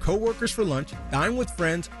gather coworkers for lunch, dine with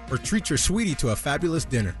friends, or treat your sweetie to a fabulous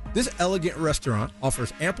dinner. This elegant restaurant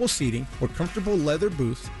offers ample seating with comfortable leather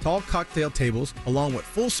booths, tall cocktail tables, along with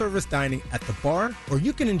full-service dining at the bar, or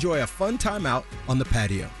you can enjoy a fun time out on the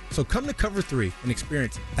patio. So come to Cover 3 and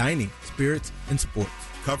experience dining, spirits, and sports.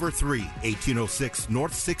 Cover 3, 1806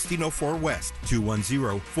 North 1604 West,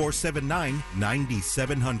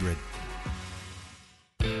 210-479-9700.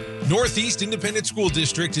 Northeast Independent School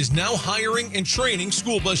District is now hiring and training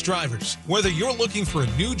school bus drivers. Whether you're looking for a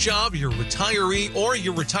new job, you're a retiree, or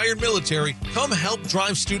you're retired military, come help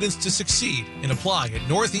drive students to succeed and apply at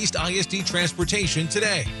Northeast ISD Transportation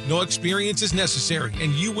today. No experience is necessary,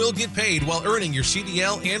 and you will get paid while earning your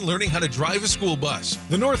CDL and learning how to drive a school bus.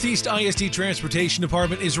 The Northeast ISD Transportation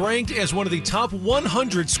Department is ranked as one of the top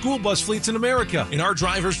 100 school bus fleets in America, and our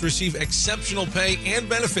drivers receive exceptional pay and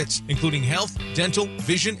benefits, including health, dental,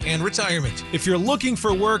 vision, and retirement. If you're looking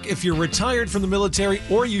for work, if you're retired from the military,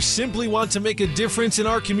 or you simply want to make a difference in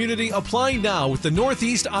our community, apply now with the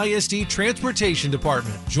Northeast ISD Transportation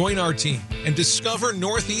Department. Join our team and discover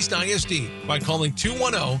Northeast ISD by calling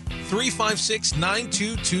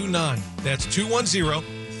 210-356-9229. That's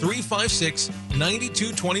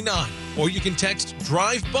 210-356-9229. Or you can text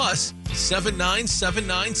DRIVE BUS to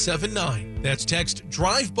 797979. That's text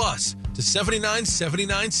DRIVE BUS to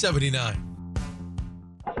 797979.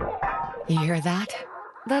 You hear that?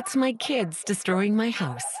 That's my kids destroying my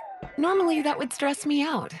house. Normally that would stress me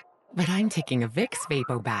out, but I'm taking a Vicks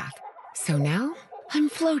Vapo Bath. So now I'm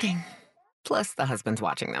floating. Plus the husband's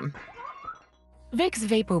watching them. Vicks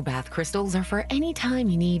Vapo Bath crystals are for any time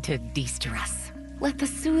you need to de-stress. Let the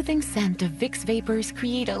soothing scent of Vicks Vapors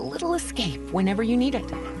create a little escape whenever you need it.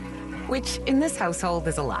 Which in this household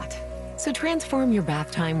is a lot. So transform your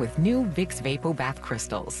bath time with new Vicks Vapo Bath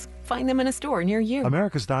crystals. Find them in a store near you.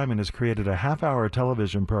 America's Diamond has created a half-hour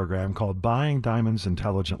television program called Buying Diamonds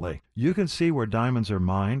Intelligently. You can see where diamonds are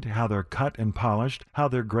mined, how they're cut and polished, how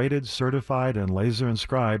they're graded, certified, and laser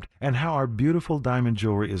inscribed, and how our beautiful diamond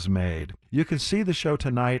jewelry is made. You can see the show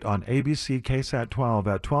tonight on ABC KSAT 12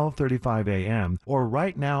 at 12:35 a.m. or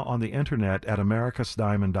right now on the internet at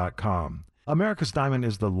americasdiamond.com. America's Diamond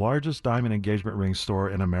is the largest diamond engagement ring store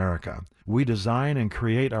in America. We design and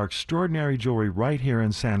create our extraordinary jewelry right here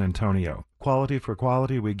in San Antonio. Quality for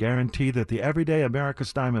quality, we guarantee that the everyday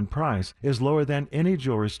America's Diamond price is lower than any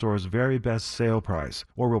jewelry store's very best sale price,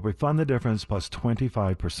 or we'll refund the difference plus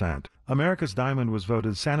 25%. America's Diamond was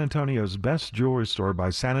voted San Antonio's best jewelry store by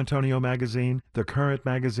San Antonio Magazine, The Current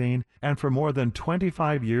Magazine, and for more than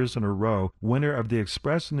 25 years in a row, winner of the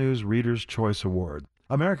Express News Reader's Choice Award.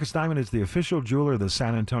 America's Diamond is the official jeweler of the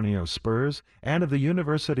San Antonio Spurs and of the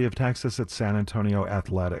University of Texas at San Antonio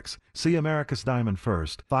Athletics. See America's Diamond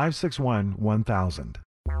first, 561-1000.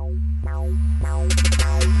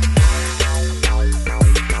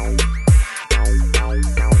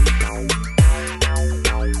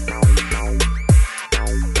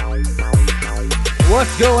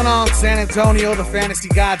 What's going on, San Antonio? The Fantasy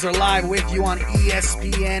Gods are live with you on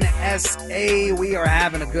ESPN SA. We are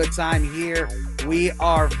having a good time here. We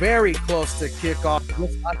are very close to kickoff,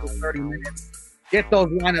 just under 30 minutes. Get those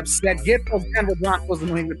lineups set. Get those Denver Broncos and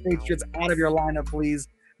New England Patriots out of your lineup, please.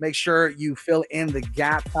 Make sure you fill in the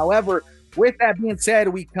gap. However, with that being said,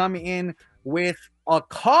 we come in with a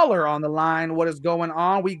caller on the line. What is going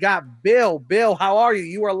on? We got Bill. Bill, how are you?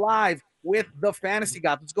 You are live with the Fantasy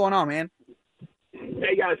Gods. What's going on, man?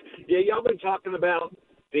 Hey, guys. Yeah, y'all been talking about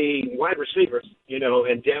the wide receivers,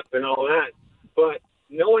 and depth and all that, but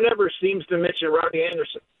no one ever seems to mention Robbie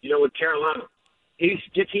Anderson, with Carolina. He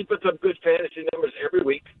puts up good fantasy numbers every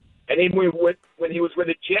week, and even when he was with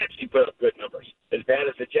the Jets, he put up good numbers, as bad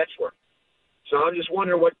as the Jets were. So I'm just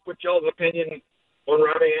wondering what y'all's opinion on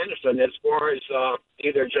Robbie Anderson as far as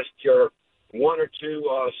either just your one or two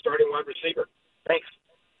starting wide receiver. Thanks.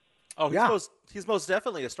 Oh, he's most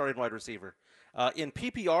definitely a starting wide receiver. In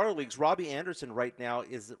PPR leagues, Robbie Anderson right now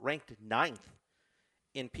is ranked 9th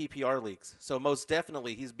in PPR leagues. So most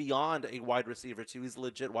definitely he's beyond a wide receiver 2. He's a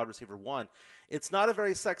legit wide receiver 1. It's not a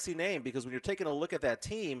very sexy name because when you're taking a look at that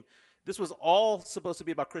team, this was all supposed to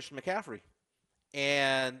be about Christian McCaffrey.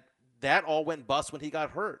 And that all went bust when he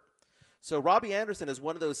got hurt. So Robbie Anderson is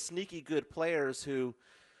one of those sneaky good players who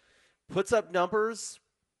puts up numbers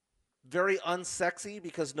very unsexy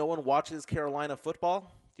because no one watches Carolina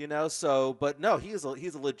football. But no, he's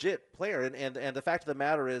a legit player, and the fact of the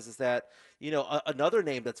matter is that another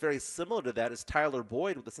name that's very similar to that is Tyler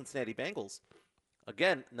Boyd with the Cincinnati Bengals.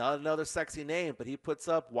 Again, not another sexy name, but he puts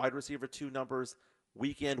up wide receiver 2 numbers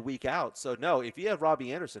week in, week out. So no, if you have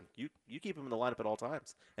Robbie Anderson, you keep him in the lineup at all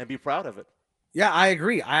times and be proud of it. Yeah, I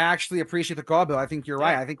agree. I actually appreciate the call, Bill. I think you're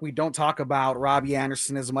right. I think we don't talk about Robbie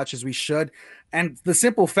Anderson as much as we should. And the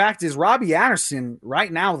simple fact is Robbie Anderson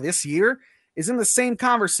right now this year is in the same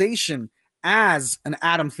conversation as an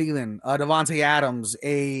Adam Thielen, a Devontae Adams,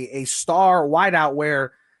 a star wideout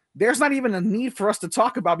where there's not even a need for us to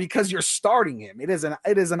talk about because you're starting him. It is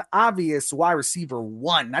an obvious wide receiver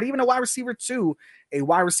 1, not even a wide receiver 2, a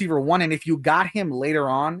wide receiver 1. And if you got him later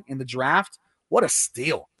on in the draft, what a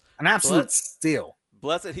steal. An absolute steal.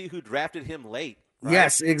 Blessed he who drafted him late. Right?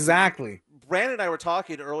 Yes, exactly. Brandon and I were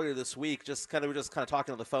talking earlier this week, we're just kind of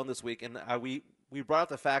talking on the phone this week, and we brought up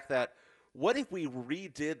the fact that what if we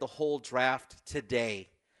redid the whole draft today,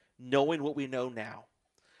 knowing what we know now?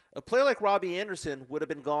 A player like Robbie Anderson would have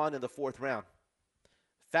been gone in the 4th round.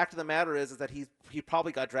 Fact of the matter is that he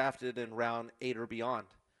probably got drafted in round 8 or beyond.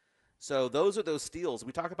 So those are those steals.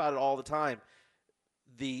 We talk about it all the time.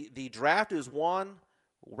 The draft is won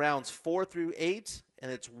rounds 4 through 8, and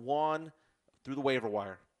it's won through the waiver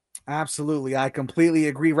wire. Absolutely. I completely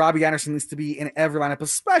agree. Robbie Anderson needs to be in every lineup,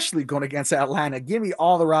 especially going against Atlanta. Give me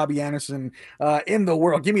all the Robbie Anderson in the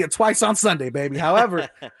world. Give me it twice on Sunday, baby. However,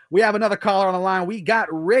 we have another caller on the line. We got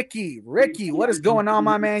Ricky. Ricky, what is going on,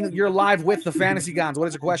 my man? You're live with the Fantasy Gods. What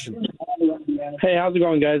is your question? Hey, how's it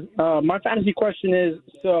going, guys? My fantasy question is,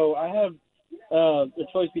 so I have the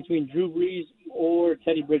choice between Drew Brees or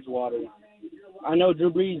Teddy Bridgewater. I know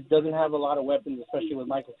Drew Brees doesn't have a lot of weapons, especially with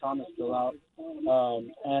Michael Thomas still out.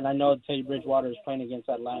 And I know Teddy Bridgewater is playing against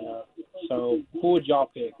Atlanta. So who would y'all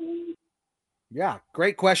pick? Yeah,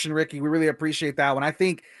 great question, Ricky. We really appreciate that one. I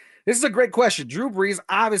think this is a great question. Drew Brees,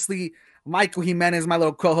 obviously, Michael Jimenez, my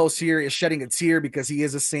little co-host here, is shedding a tear because he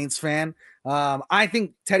is a Saints fan. I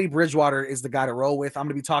think Teddy Bridgewater is the guy to roll with. I'm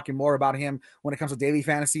going to be talking more about him when it comes to daily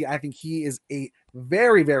fantasy. I think he is a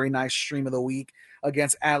very, very nice stream of the week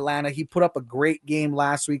against Atlanta. He put up a great game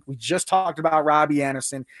last week. We just talked about Robbie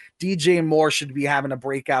Anderson. DJ Moore should be having a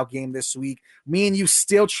breakout game this week. Me and you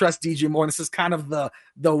still trust DJ Moore. This is kind of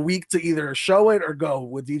the week to either show it or go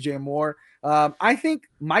with DJ Moore. I think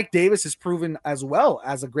Mike Davis is proven as well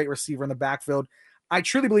as a great receiver in the backfield. I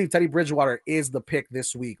truly believe Teddy Bridgewater is the pick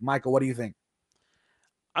this week. Michael, what do you think?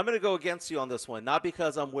 I'm going to go against you on this one, not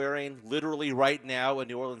because I'm wearing literally right now a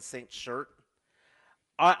New Orleans Saints shirt.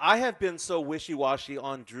 I have been so wishy-washy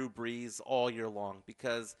on Drew Brees all year long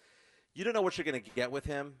because you don't know what you're going to get with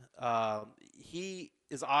him. He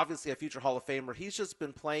is obviously a future Hall of Famer. He's just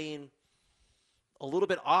been playing a little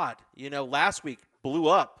bit odd. Last week blew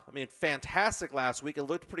up. I mean, fantastic last week. It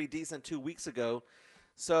looked pretty decent 2 weeks ago.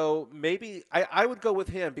 So maybe I would go with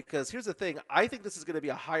him because here's the thing. I think this is going to be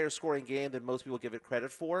a higher scoring game than most people give it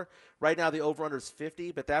credit for. Right now, the over-under is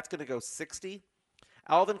 50, but that's going to go 60.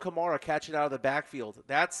 Alvin Kamara catching out of the backfield.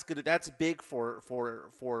 That's big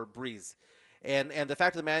for Breeze. And the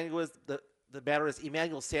fact of the matter is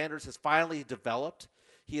Emmanuel Sanders has finally developed.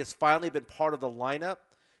 He has finally been part of the lineup.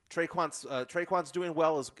 Traquan's doing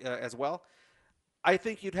well as well. I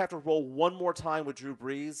think you'd have to roll one more time with Drew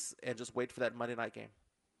Brees and just wait for that Monday night game.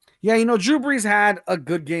 Yeah, Drew Brees had a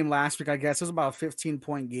good game last week. I guess it was about a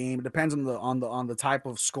 15-point game. It depends on the type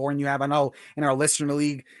of scoring you have. I know in our listener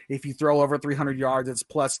league, if you throw over 300 yards, it's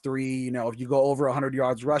 +3. If you go over 100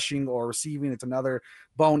 yards rushing or receiving, it's another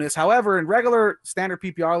bonus. However, in regular standard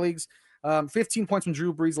PPR leagues, 15 points from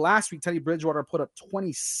Drew Brees last week. Teddy Bridgewater put up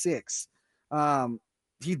 26.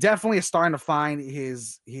 He definitely is starting to find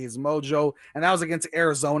his mojo, and that was against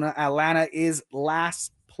Arizona. Atlanta is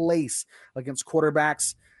last place against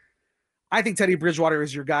quarterbacks. I think Teddy Bridgewater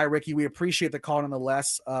is your guy, Ricky. We appreciate the call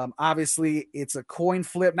nonetheless. Obviously, it's a coin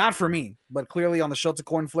flip. Not for me, but clearly on the show, it's a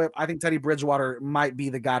coin flip. I think Teddy Bridgewater might be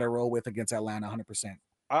the guy to roll with against Atlanta 100%.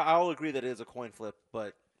 I'll agree that it is a coin flip,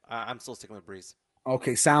 but I'm still sticking with Breeze.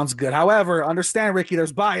 Okay, sounds good. However, understand, Ricky,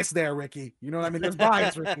 there's bias there, Ricky. You know what I mean? There's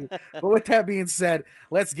bias, Ricky. But with that being said,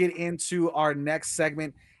 let's get into our next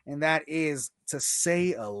segment, and that is to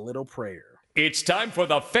say a little prayer. It's time for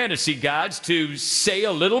the fantasy gods to say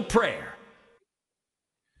a little prayer.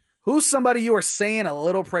 Who's somebody you are saying a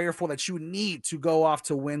little prayer for that you need to go off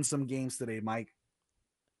to win some games today, Mike?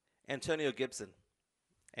 Antonio Gibson.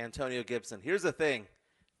 Here's the thing.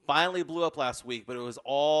 Finally blew up last week, but it was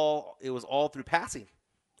all through passing,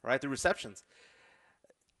 right? Through receptions.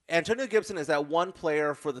 Antonio Gibson is that one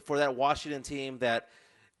player for that Washington team that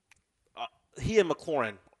he and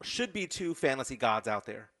McLaurin should be two fantasy gods out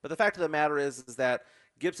there. But the fact of the matter is that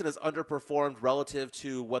Gibson has underperformed relative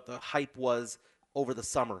to what the hype was over the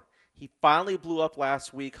summer. He finally blew up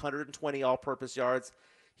last week, 120 all-purpose yards.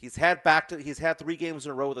 He's had 3 games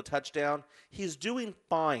in a row with a touchdown. He's doing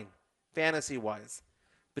fine fantasy-wise,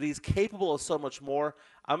 but he's capable of so much more.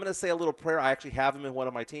 I'm going to say a little prayer. I actually have him in one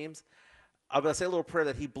of my teams. I'm going to say a little prayer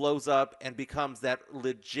that he blows up and becomes that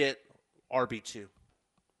legit RB2.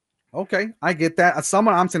 Okay, I get that.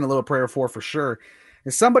 Someone I'm saying a little prayer for sure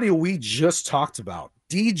is somebody we just talked about,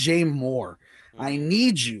 DJ Moore. I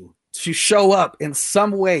need you to show up in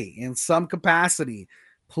some way, in some capacity.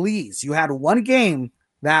 Please, you had one game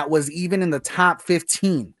that was even in the top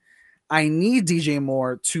 15. I need DJ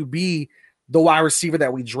Moore to be the wide receiver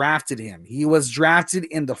that we drafted him. He was drafted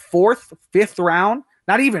in the 4th, 5th round,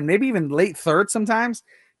 maybe even late 3rd sometimes.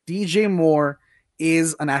 DJ Moore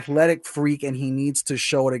is an athletic freak, and he needs to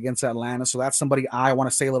show it against Atlanta. So that's somebody I want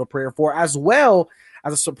to say a little prayer for, as well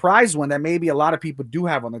as a surprise one that maybe a lot of people do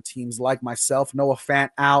have on their teams, like myself. Noah Fant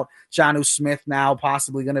out, Jonnu Smith now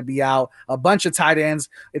possibly going to be out, a bunch of tight ends.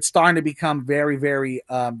 It's starting to become very, very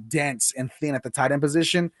dense and thin at the tight end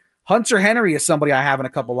position. Hunter Henry is somebody I have in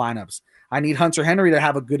a couple lineups. I need Hunter Henry to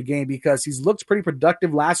have a good game because he's looked pretty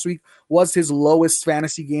productive. Last week was his lowest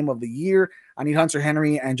fantasy game of the year. I need Hunter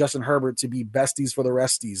Henry and Justin Herbert to be besties for the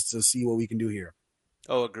resties to see what we can do here.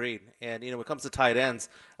 Oh, agreed. And, when it comes to tight ends,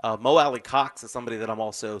 Mo Alley-Cox is somebody that I'm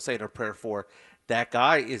also saying a prayer for. That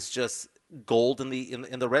guy is just gold in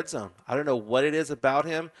the red zone. I don't know what it is about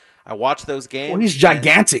him. I watch those games. Well, he's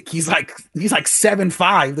gigantic. He's like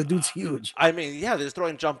 7'5". The dude's huge. I mean, yeah, they're just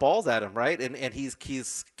throwing jump balls at him, right? And he's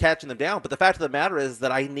catching them down. But the fact of the matter is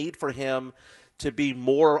that I need for him to be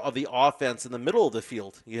more of the offense in the middle of the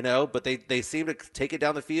field, But they seem to take it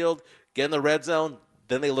down the field, get in the red zone,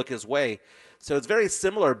 then they look his way. So it's very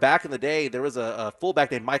similar. Back in the day, there was a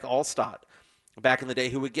fullback named Mike Allstott back in the day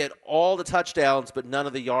who would get all the touchdowns but none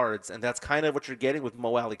of the yards, and that's kind of what you're getting with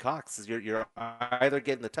Mo Alley-Cox. Is you're either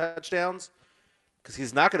getting the touchdowns because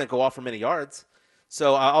he's not going to go off for many yards.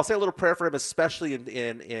 So I'll say a little prayer for him, especially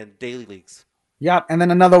in daily leagues. Yep, and then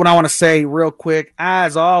another one I want to say real quick,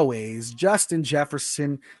 as always, Justin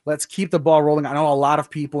Jefferson. Let's keep the ball rolling. I know a lot of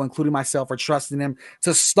people, including myself, are trusting him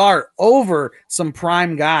to start over some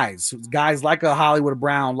prime guys like a Hollywood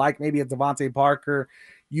Brown, like maybe a Devontae Parker.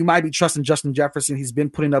 You might be trusting Justin Jefferson. He's been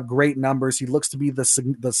putting up great numbers. He looks to be the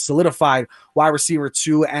solidified wide receiver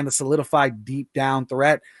 2 and the solidified deep down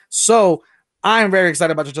threat. So I'm very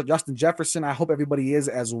excited about Justin Jefferson. I hope everybody is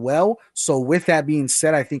as well. So with that being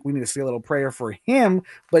said, I think we need to say a little prayer for him.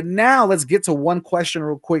 But now let's get to one question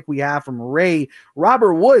real quick we have from Ray.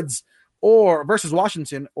 Robert Woods versus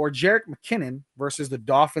Washington, or Jerick McKinnon versus the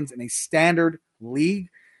Dolphins in a standard league.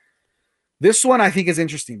 This one I think is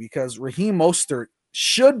interesting because Raheem Mostert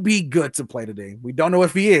should be good to play today. We don't know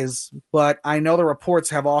if he is, but I know the reports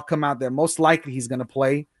have all come out that most likely he's going to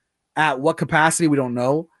play. At what capacity, we don't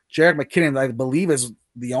know. Jerick McKinnon, I believe, is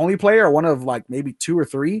the only player, one of like maybe 2 or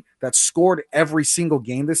 3, that scored every single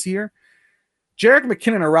game this year. Jerick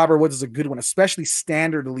McKinnon or Robert Woods is a good one, especially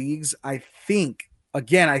standard leagues. I think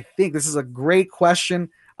this is a great question.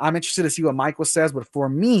 I'm interested to see what Michael says, but for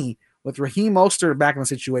me, with Raheem Mostert back in the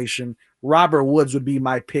situation, Robert Woods would be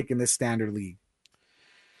my pick in this standard league.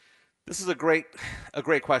 This is a great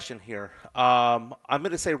question here. I'm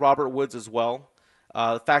going to say Robert Woods as well.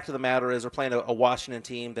 The fact of the matter is we're playing a Washington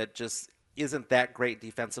team that just isn't that great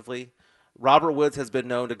defensively. Robert Woods has been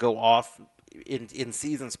known to go off in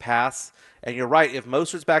seasons past. And you're right, if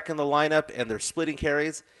Mostert's back in the lineup and they're splitting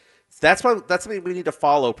carries, that's something we need to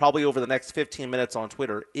follow probably over the next 15 minutes on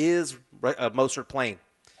Twitter. Is Mostert playing?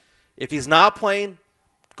 If he's not playing,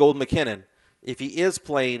 go with McKinnon. If he is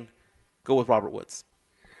playing, go with Robert Woods.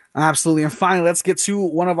 Absolutely. And finally, let's get to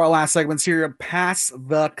one of our last segments here. Pass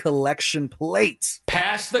the collection plate.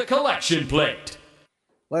 Pass the collection plate.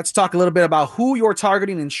 Let's talk a little bit about who you're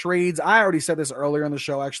targeting in trades. I already said this earlier in the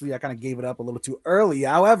show. Actually, I kind of gave it up a little too early.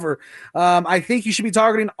 However, I think you should be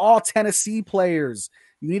targeting all Tennessee players.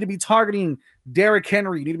 You need to be targeting Derrick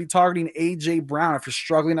Henry. You need to be targeting A.J. Brown. If you're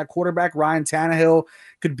struggling at quarterback, Ryan Tannehill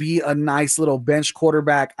could be a nice little bench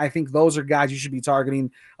quarterback. I think those are guys you should be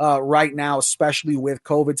targeting right now, especially with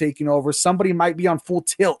COVID taking over. Somebody might be on full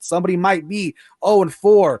tilt. Somebody might be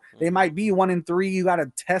 0-4. They might be 1-3. You got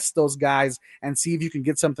to test those guys and see if you can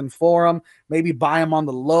get something for them. Maybe buy them on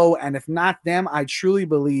the low. And if not them, I truly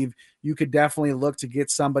believe you could definitely look to get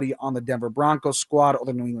somebody on the Denver Broncos squad or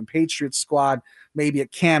the New England Patriots squad, maybe a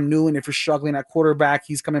Cam Newton if you're struggling at quarterback.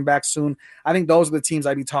 He's coming back soon. I think those are the teams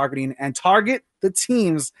I'd be targeting, and target the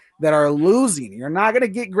teams that are losing. You're not going to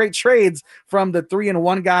get great trades from the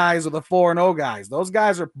 3-1 guys or the 4-0 guys. Those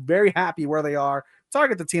guys are very happy where they are.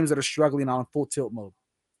 Target the teams that are struggling on full tilt mode.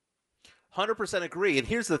 100% agree. And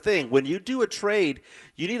here's the thing. When you do a trade,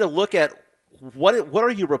 you need to look at what are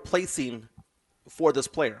you replacing for this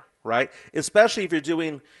player, right? Especially if you're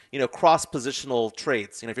doing, cross-positional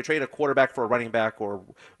trades. If you're trading a quarterback for a running back or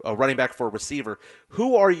a running back for a receiver,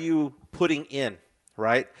 who are you putting in,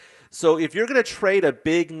 right? So if you're going to trade a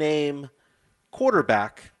big-name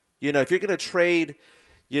quarterback, if you're going to trade,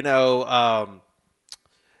 a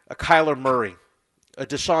Kyler Murray, a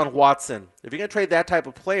Deshaun Watson, if you're going to trade that type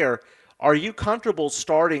of player, are you comfortable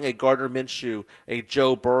starting a Gardner Minshew, a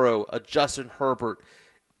Joe Burrow, a Justin Herbert?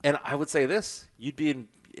 And I would say this, you'd be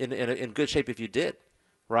in good shape if you did,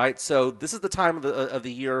 right? So this is the time of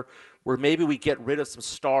the year where maybe we get rid of some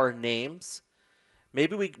star names.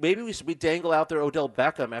 Maybe we dangle out there Odell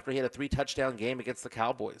Beckham after he had a 3-touchdown game against the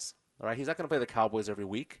Cowboys. All right, he's not going to play the Cowboys every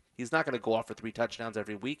week. He's not going to go off for 3 touchdowns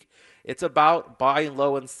every week. It's about buying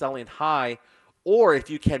low and selling high, or if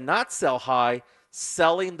you cannot sell high,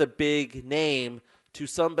 selling the big name to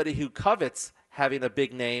somebody who covets having a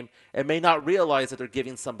big name and may not realize that they're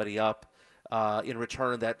giving somebody up in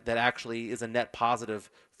return that actually is a net positive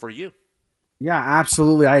for you. Yeah,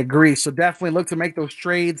 absolutely. I agree. So definitely look to make those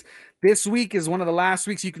trades. This week is one of the last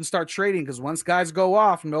weeks you can start trading because once guys go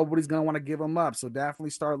off, nobody's going to want to give them up. So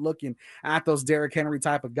definitely start looking at those Derrick Henry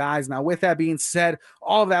type of guys. Now, with that being said,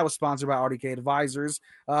 all of that was sponsored by RDK Advisors.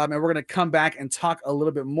 And we're going to come back and talk a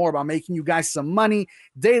little bit more about making you guys some money,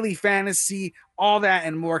 daily fantasy, all that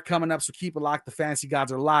and more coming up. So keep it locked. The Fantasy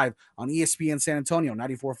Gods are live on ESPN San Antonio,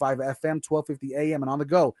 94.5 FM, 1250 AM, and on the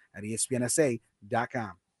go at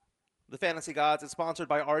ESPNSA.com. The Fantasy Gods is sponsored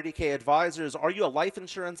by RDK Advisors. Are you a life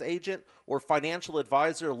insurance agent or financial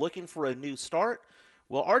advisor looking for a new start?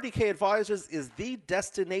 Well, RDK Advisors is the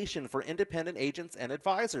destination for independent agents and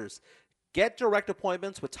advisors. Get direct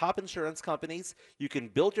appointments with top insurance companies. You can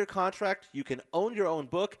build your contract, you can own your own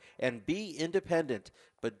book, and be independent.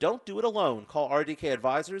 But don't do it alone. Call RDK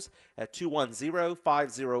Advisors at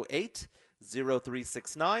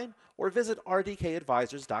 210-508-0369 or visit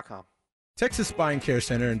rdkadvisors.com. Texas Spine Care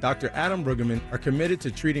Center and Dr. Adam Rugerman are committed to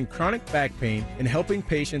treating chronic back pain and helping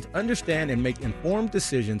patients understand and make informed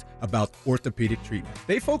decisions about orthopedic treatment.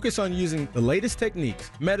 They focus on using the latest techniques,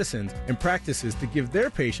 medicines, and practices to give their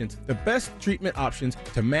patients the best treatment options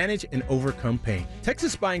to manage and overcome pain.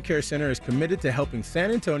 Texas Spine Care Center is committed to helping San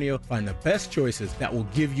Antonio find the best choices that will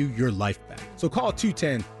give you your life back. So call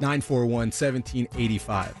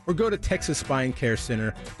 210-941-1785 or go to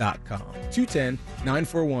TexasSpineCareCenter.com.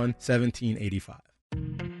 210-941-1785.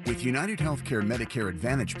 With United Healthcare Medicare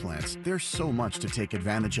Advantage plans, there's so much to take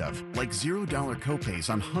advantage of, like $0 copays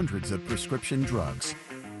on hundreds of prescription drugs.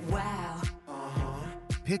 Wow.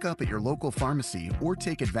 Pick up at your local pharmacy or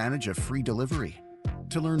take advantage of free delivery.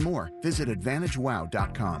 To learn more, visit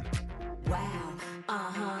AdvantageWow.com. Wow.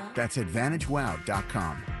 That's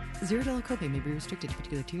AdvantageWow.com. $0 copay may be restricted to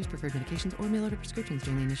particular tiers, preferred medications, or mail order prescriptions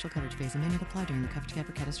during the initial coverage phase and may not apply during the coverage gap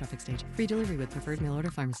or catastrophic stage. Free delivery with preferred mail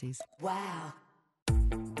order pharmacies. Wow.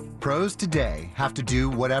 Pros today have to do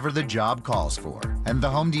whatever the job calls for, and the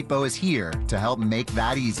Home Depot is here to help make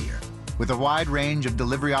that easier. With a wide range of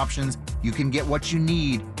delivery options, you can get what you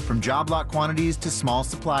need, from job lot quantities to small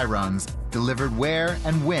supply runs, delivered where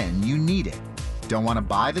and when you need it. Don't want to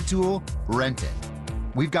buy the tool? Rent it.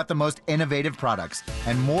 We've got the most innovative products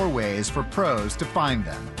and more ways for pros to find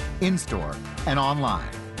them, in-store and online.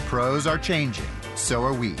 Pros are changing, so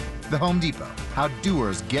are we. The Home Depot, how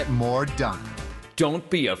doers get more done. Don't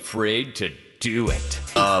be afraid to do it.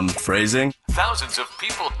 Phrasing? Thousands of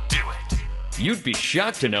people do it. You'd be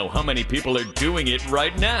shocked to know how many people are doing it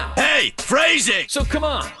right now. Hey, phrasing! So come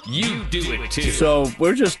on, you do it too. So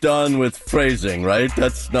we're just done with phrasing, right?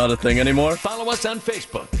 That's not a thing anymore? Follow us on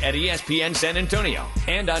Facebook at ESPN San Antonio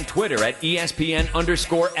and on Twitter at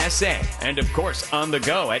ESPN_SA. And of course, on the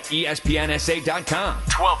go at ESPNSA.com.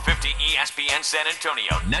 1250 ESPN San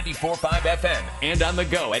Antonio, 94.5 FM. And on the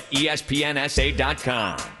go at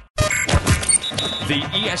ESPNSA.com. The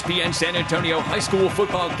ESPN San Antonio High School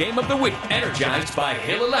Football Game of the Week, energized by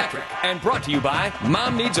Hill Electric, and brought to you by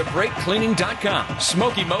MomNeedsABreakCleaning.com,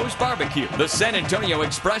 Smoky Moe's Barbecue, the San Antonio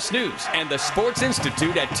Express News, and the Sports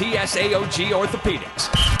Institute at TSAOG Orthopedics.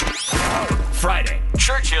 Friday,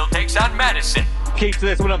 Churchill takes on Madison. Keeps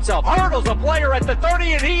this one himself. Hurdles a player at the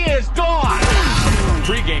 30, and he is gone.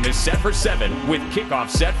 Pregame is set for 7, with kickoff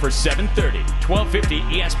set for 7:30. 1250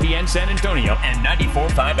 ESPN San Antonio and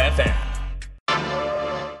 94.5 FM.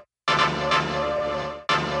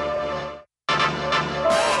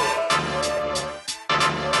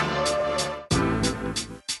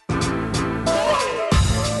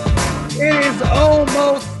 It is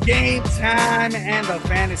almost game time, and the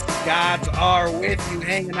fantasy gods are with you,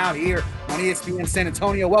 hanging out here on ESPN San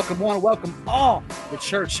Antonio. Welcome one, welcome all. The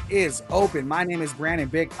church is open. My name is Brandon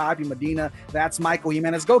Big Poppy Medina. That's Michael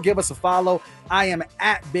Jimenez. Go give us a follow. I am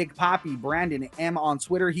at Big Poppy Brandon M on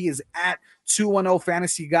Twitter. He is at 210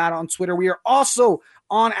 Fantasy God on Twitter. We are also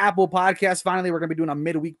on Apple Podcasts. Finally, we're going to be doing a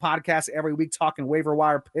midweek podcast every week, talking waiver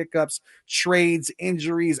wire pickups, trades,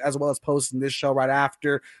 injuries, as well as posting this show right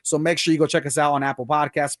after. So make sure you go check us out on Apple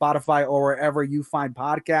Podcasts, Spotify, or wherever you find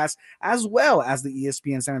podcasts, as well as the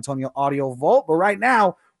ESPN San Antonio Audio Vault. But right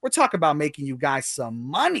now, we're talking about making you guys some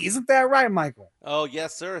money. Isn't that right, Michael? Oh,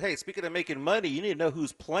 yes, sir. Hey, speaking of making money, you need to know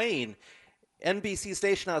who's playing. NBC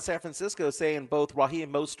station out of San Francisco saying both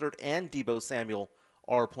Raheem Mostert and Deebo Samuel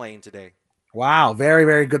are playing today. Wow, very,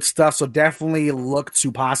 very good stuff. So definitely look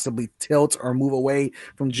to possibly tilt or move away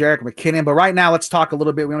from Jerick McKinnon. But right now, let's talk a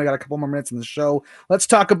little bit. We only got a couple more minutes in the show. Let's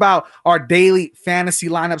talk about our daily fantasy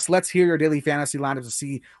lineups. Let's hear your daily fantasy lineups to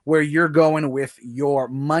see where you're going with your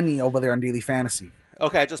money over there on daily fantasy.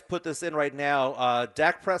 Okay, I just put this in right now.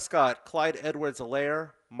 Dak Prescott, Clyde Edwards-Helaire,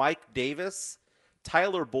 Mike Davis,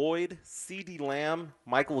 Tyler Boyd, CeeDee Lamb,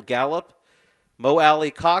 Michael Gallup, Mo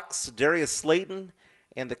Alley Cox, Darius Slayton,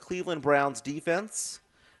 and the Cleveland Browns defense.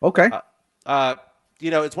 Okay. It's one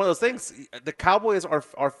of those things. The Cowboys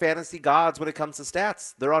are fantasy gods when it comes to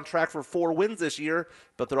stats. They're on track for 4 wins this year,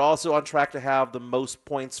 but they're also on track to have the most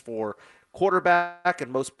points for quarterback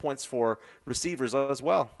and most points for receivers as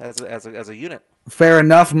well as a unit. Fair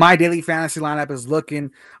enough. My daily fantasy lineup is looking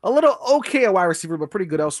a little okay at wide receiver, but pretty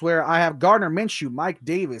good elsewhere. I have Gardner Minshew, Mike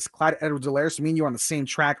Davis, Clyde Edwards-Helaire. So me and you are on the same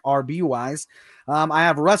track RB-wise. I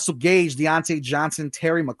have Russell Gage, Deontay Johnson,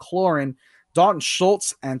 Terry McLaurin, Dalton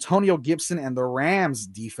Schultz, Antonio Gibson, and the Rams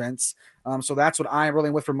defense. So that's what I'm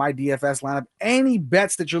rolling with for my DFS lineup. Any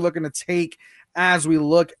bets that you're looking to take as we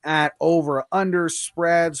look at over-under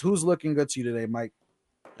spreads? Who's looking good to you today, Mike?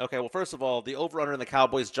 Okay, well, first of all, the over-under in the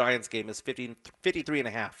Cowboys-Giants game is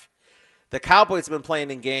 53.5. The Cowboys have been playing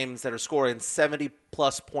in games that are scoring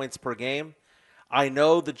 70-plus points per game. I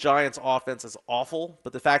know the Giants' offense is awful,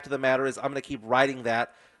 but the fact of the matter is I'm going to keep riding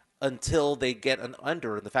that until they get an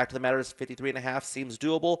under. And the fact of the matter is 53.5 seems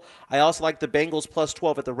doable. I also like the Bengals plus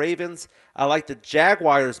 12 at the Ravens. I like the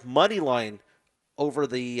Jaguars' money line over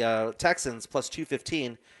the Texans plus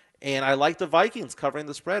 215. And I like the Vikings covering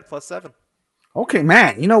the spread plus 7. Okay,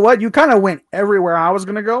 man. You know what? You kind of went everywhere I was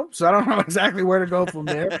going to go, so I don't know exactly where to go from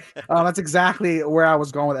there. That's exactly where I was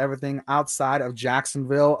going with everything outside of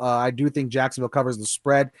Jacksonville. I do think Jacksonville covers the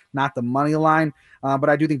spread, not the money line, but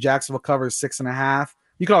I do think Jacksonville covers 6.5.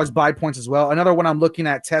 You can always buy points as well. Another one I'm looking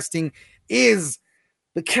at testing is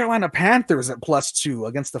the Carolina Panthers at +2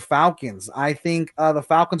 against the Falcons. I think the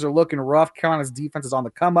Falcons are looking rough. Carolina's defense is on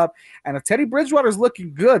the come up. And if Teddy Bridgewater is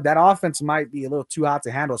looking good, that offense might be a little too hot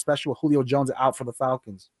to handle, especially with Julio Jones out for the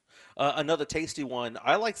Falcons. Another tasty one.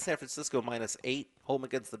 I like San Francisco -8 home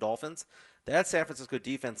against the Dolphins. That San Francisco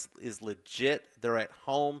defense is legit. They're at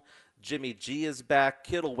home. Jimmy G is back.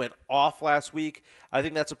 Kittle went off last week. I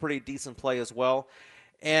think that's a pretty decent play as well.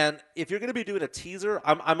 And if you're going to be doing a teaser,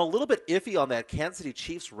 I'm a little bit iffy on that Kansas City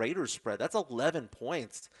Chiefs-Raiders spread. That's 11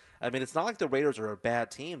 points. I mean, it's not like the Raiders are a bad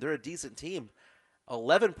team. They're a decent team.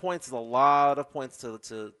 11 points is a lot of points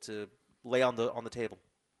to lay on the table.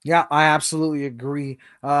 Yeah, I absolutely agree.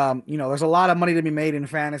 There's a lot of money to be made in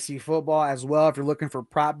fantasy football as well. If you're looking for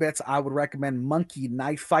prop bets, I would recommend Monkey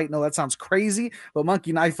Knife Fight. No, that sounds crazy, but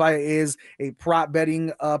Monkey Knife Fight is a prop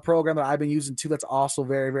betting program that I've been using too. That's also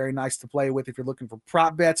very, very nice to play with. If you're looking for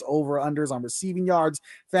prop bets, over-unders on receiving yards,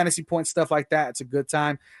 fantasy points, stuff like that, it's a good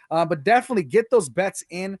time. But definitely get those bets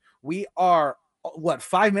in. We are,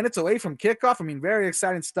 5 minutes away from kickoff? I mean, very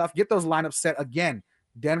exciting stuff. Get those lineups set again.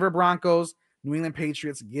 Denver Broncos, New England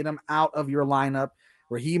Patriots, get him out of your lineup.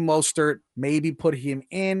 Raheem Mostert, maybe put him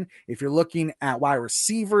in. If you're looking at wide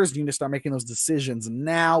receivers, you need to start making those decisions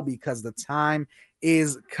now because the time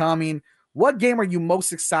is coming. What game are you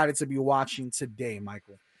most excited to be watching today,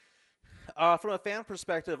 Michael? From a fan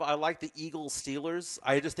perspective, I like the Eagles-Steelers.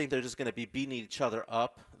 I just think they're just going to be beating each other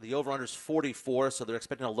up. The over-under is 44, so they're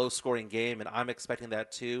expecting a low-scoring game, and I'm expecting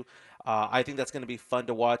that too. I think that's going to be fun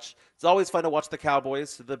to watch. It's always fun to watch the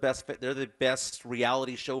Cowboys. They're the best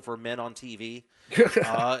reality show for men on TV.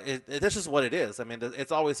 This is what it is. I mean,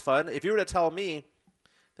 it's always fun. If you were to tell me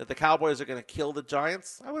that the Cowboys are going to kill the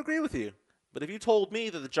Giants, I would agree with you. But if you told me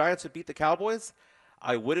that the Giants would beat the Cowboys,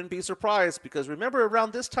 I wouldn't be surprised, because remember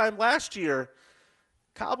around this time last year,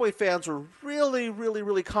 Cowboy fans were really, really,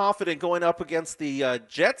 really confident going up against the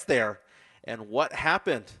Jets there. And what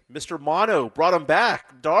happened? Mr. Mono brought him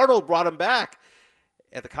back. Darnold brought him back.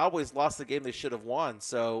 And the Cowboys lost the game they should have won.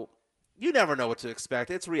 So you never know what to expect.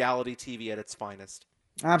 It's reality TV at its finest.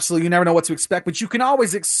 Absolutely. You never know what to expect, but you can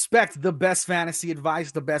always expect the best fantasy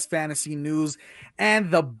advice, the best fantasy news,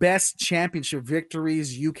 and the best championship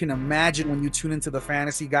victories you can imagine when you tune into the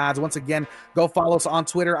Fantasy Gods. Once again, go follow us on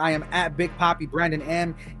Twitter. I am at Big Poppy Brandon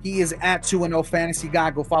M. He is at 2-0 Fantasy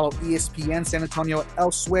God. Go follow ESPN San Antonio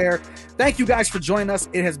elsewhere. Thank you guys for joining us.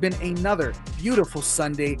 It has been another beautiful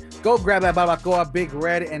Sunday. Go grab that Barbacoa Big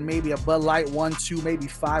Red and maybe a Bud Light 1, 2, maybe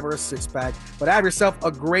 5 or a 6-pack. But have yourself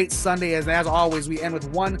a great Sunday. As always, we end with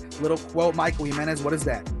one little quote. Michael Jimenez, what is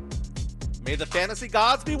that? May the Fantasy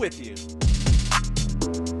Gods be with you.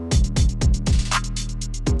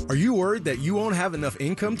 Are you worried that you won't have enough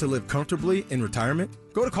income to live comfortably in retirement?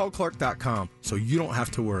 Go to callclark.com so you don't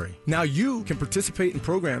have to worry. Now you can participate in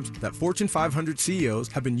programs that Fortune 500 CEOs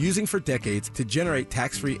have been using for decades to generate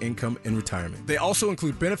tax-free income in retirement. They also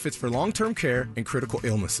include benefits for long-term care and critical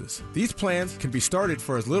illnesses. These plans can be started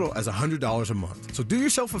for as little as $100 a month. So do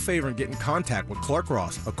yourself a favor and get in contact with Clark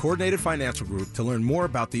Ross, a coordinated financial group, to learn more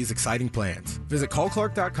about these exciting plans. Visit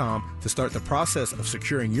callclark.com to start the process of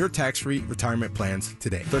securing your tax-free retirement plans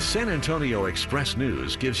today. The San Antonio Express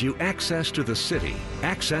News gives you access to the city,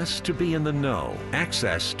 access to be in the know,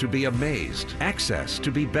 access to be amazed, access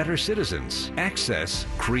to be better citizens, access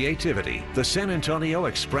creativity. The San Antonio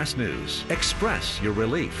Express News. Express your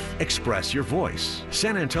relief. Express your voice.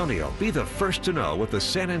 San Antonio, be the first to know with the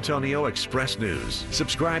San Antonio Express News.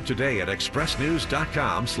 Subscribe today at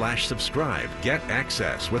expressnews.com/subscribe. Get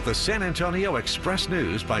access with the San Antonio Express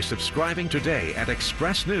News by subscribing today at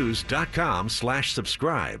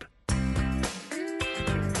expressnews.com/subscribe.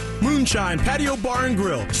 Moonshine Patio Bar and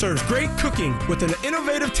Grill serves great cooking with an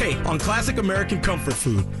innovative take on classic American comfort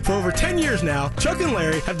food. For over 10 years now, Chuck and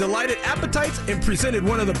Larry have delighted appetites and presented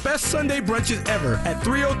one of the best Sunday brunches ever at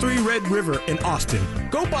 303 Red River in Austin.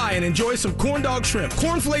 Go by and enjoy some corn dog shrimp,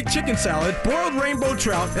 cornflake chicken salad, broiled rainbow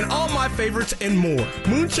trout, and all my favorites and more.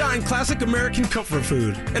 Moonshine classic American comfort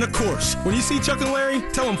food. And of course, when you see Chuck and Larry,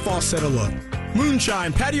 tell them Foss said hello.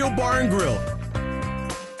 Moonshine Patio Bar and Grill.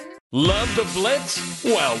 Love the Blitz?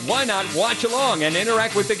 Well, why not watch along and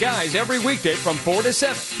interact with the guys every weekday from 4 to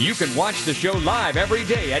 7? You can watch the show live every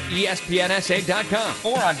day at ESPNSA.com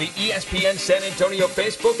or on the ESPN San Antonio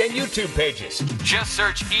Facebook and YouTube pages. Just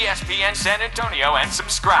search ESPN San Antonio and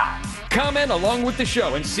subscribe. Comment along with the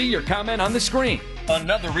show and see your comment on the screen.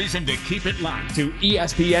 Another reason to keep it locked to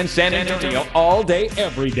ESPN San Antonio all day,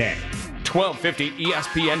 every day. 1250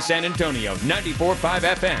 ESPN San Antonio, 94.5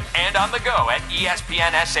 FM, and on the go at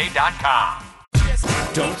ESPNSA.com.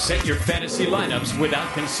 Don't set your fantasy lineups without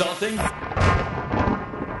consulting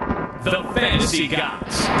The Fantasy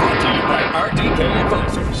Gods. Brought to you by RDK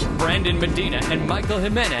Advisors. Brandon Medina and Michael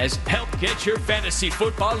Jimenez help get your fantasy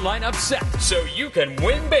football lineup set so you can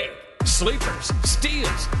win big. Sleepers,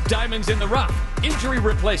 steals, diamonds in the rough, injury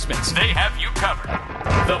replacements. They have you covered.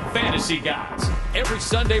 The Fantasy Gods. Every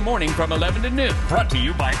Sunday morning from 11 to noon. Brought to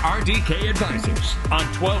you by RDK Advisors. On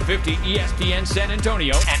 1250 ESPN San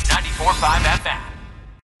Antonio and 94.5 FM.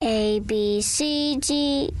 A, B, C,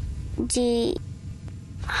 G, D.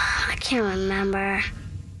 I can't remember.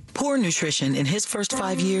 Poor nutrition in his first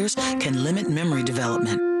 5 years can limit memory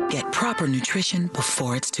development. Get proper nutrition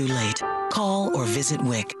before it's too late. Call or visit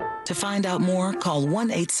WIC. To find out more, call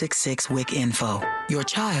 1-866-WIC-INFO. Your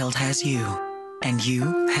child has you, and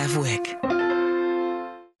you have WIC.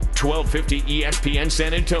 1250 ESPN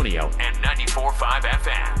San Antonio and 94.5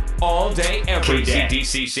 FM. All day, every day.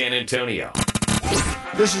 KCDC San Antonio.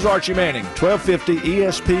 This is Archie Manning, 1250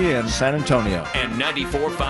 ESPN San Antonio. And 94.5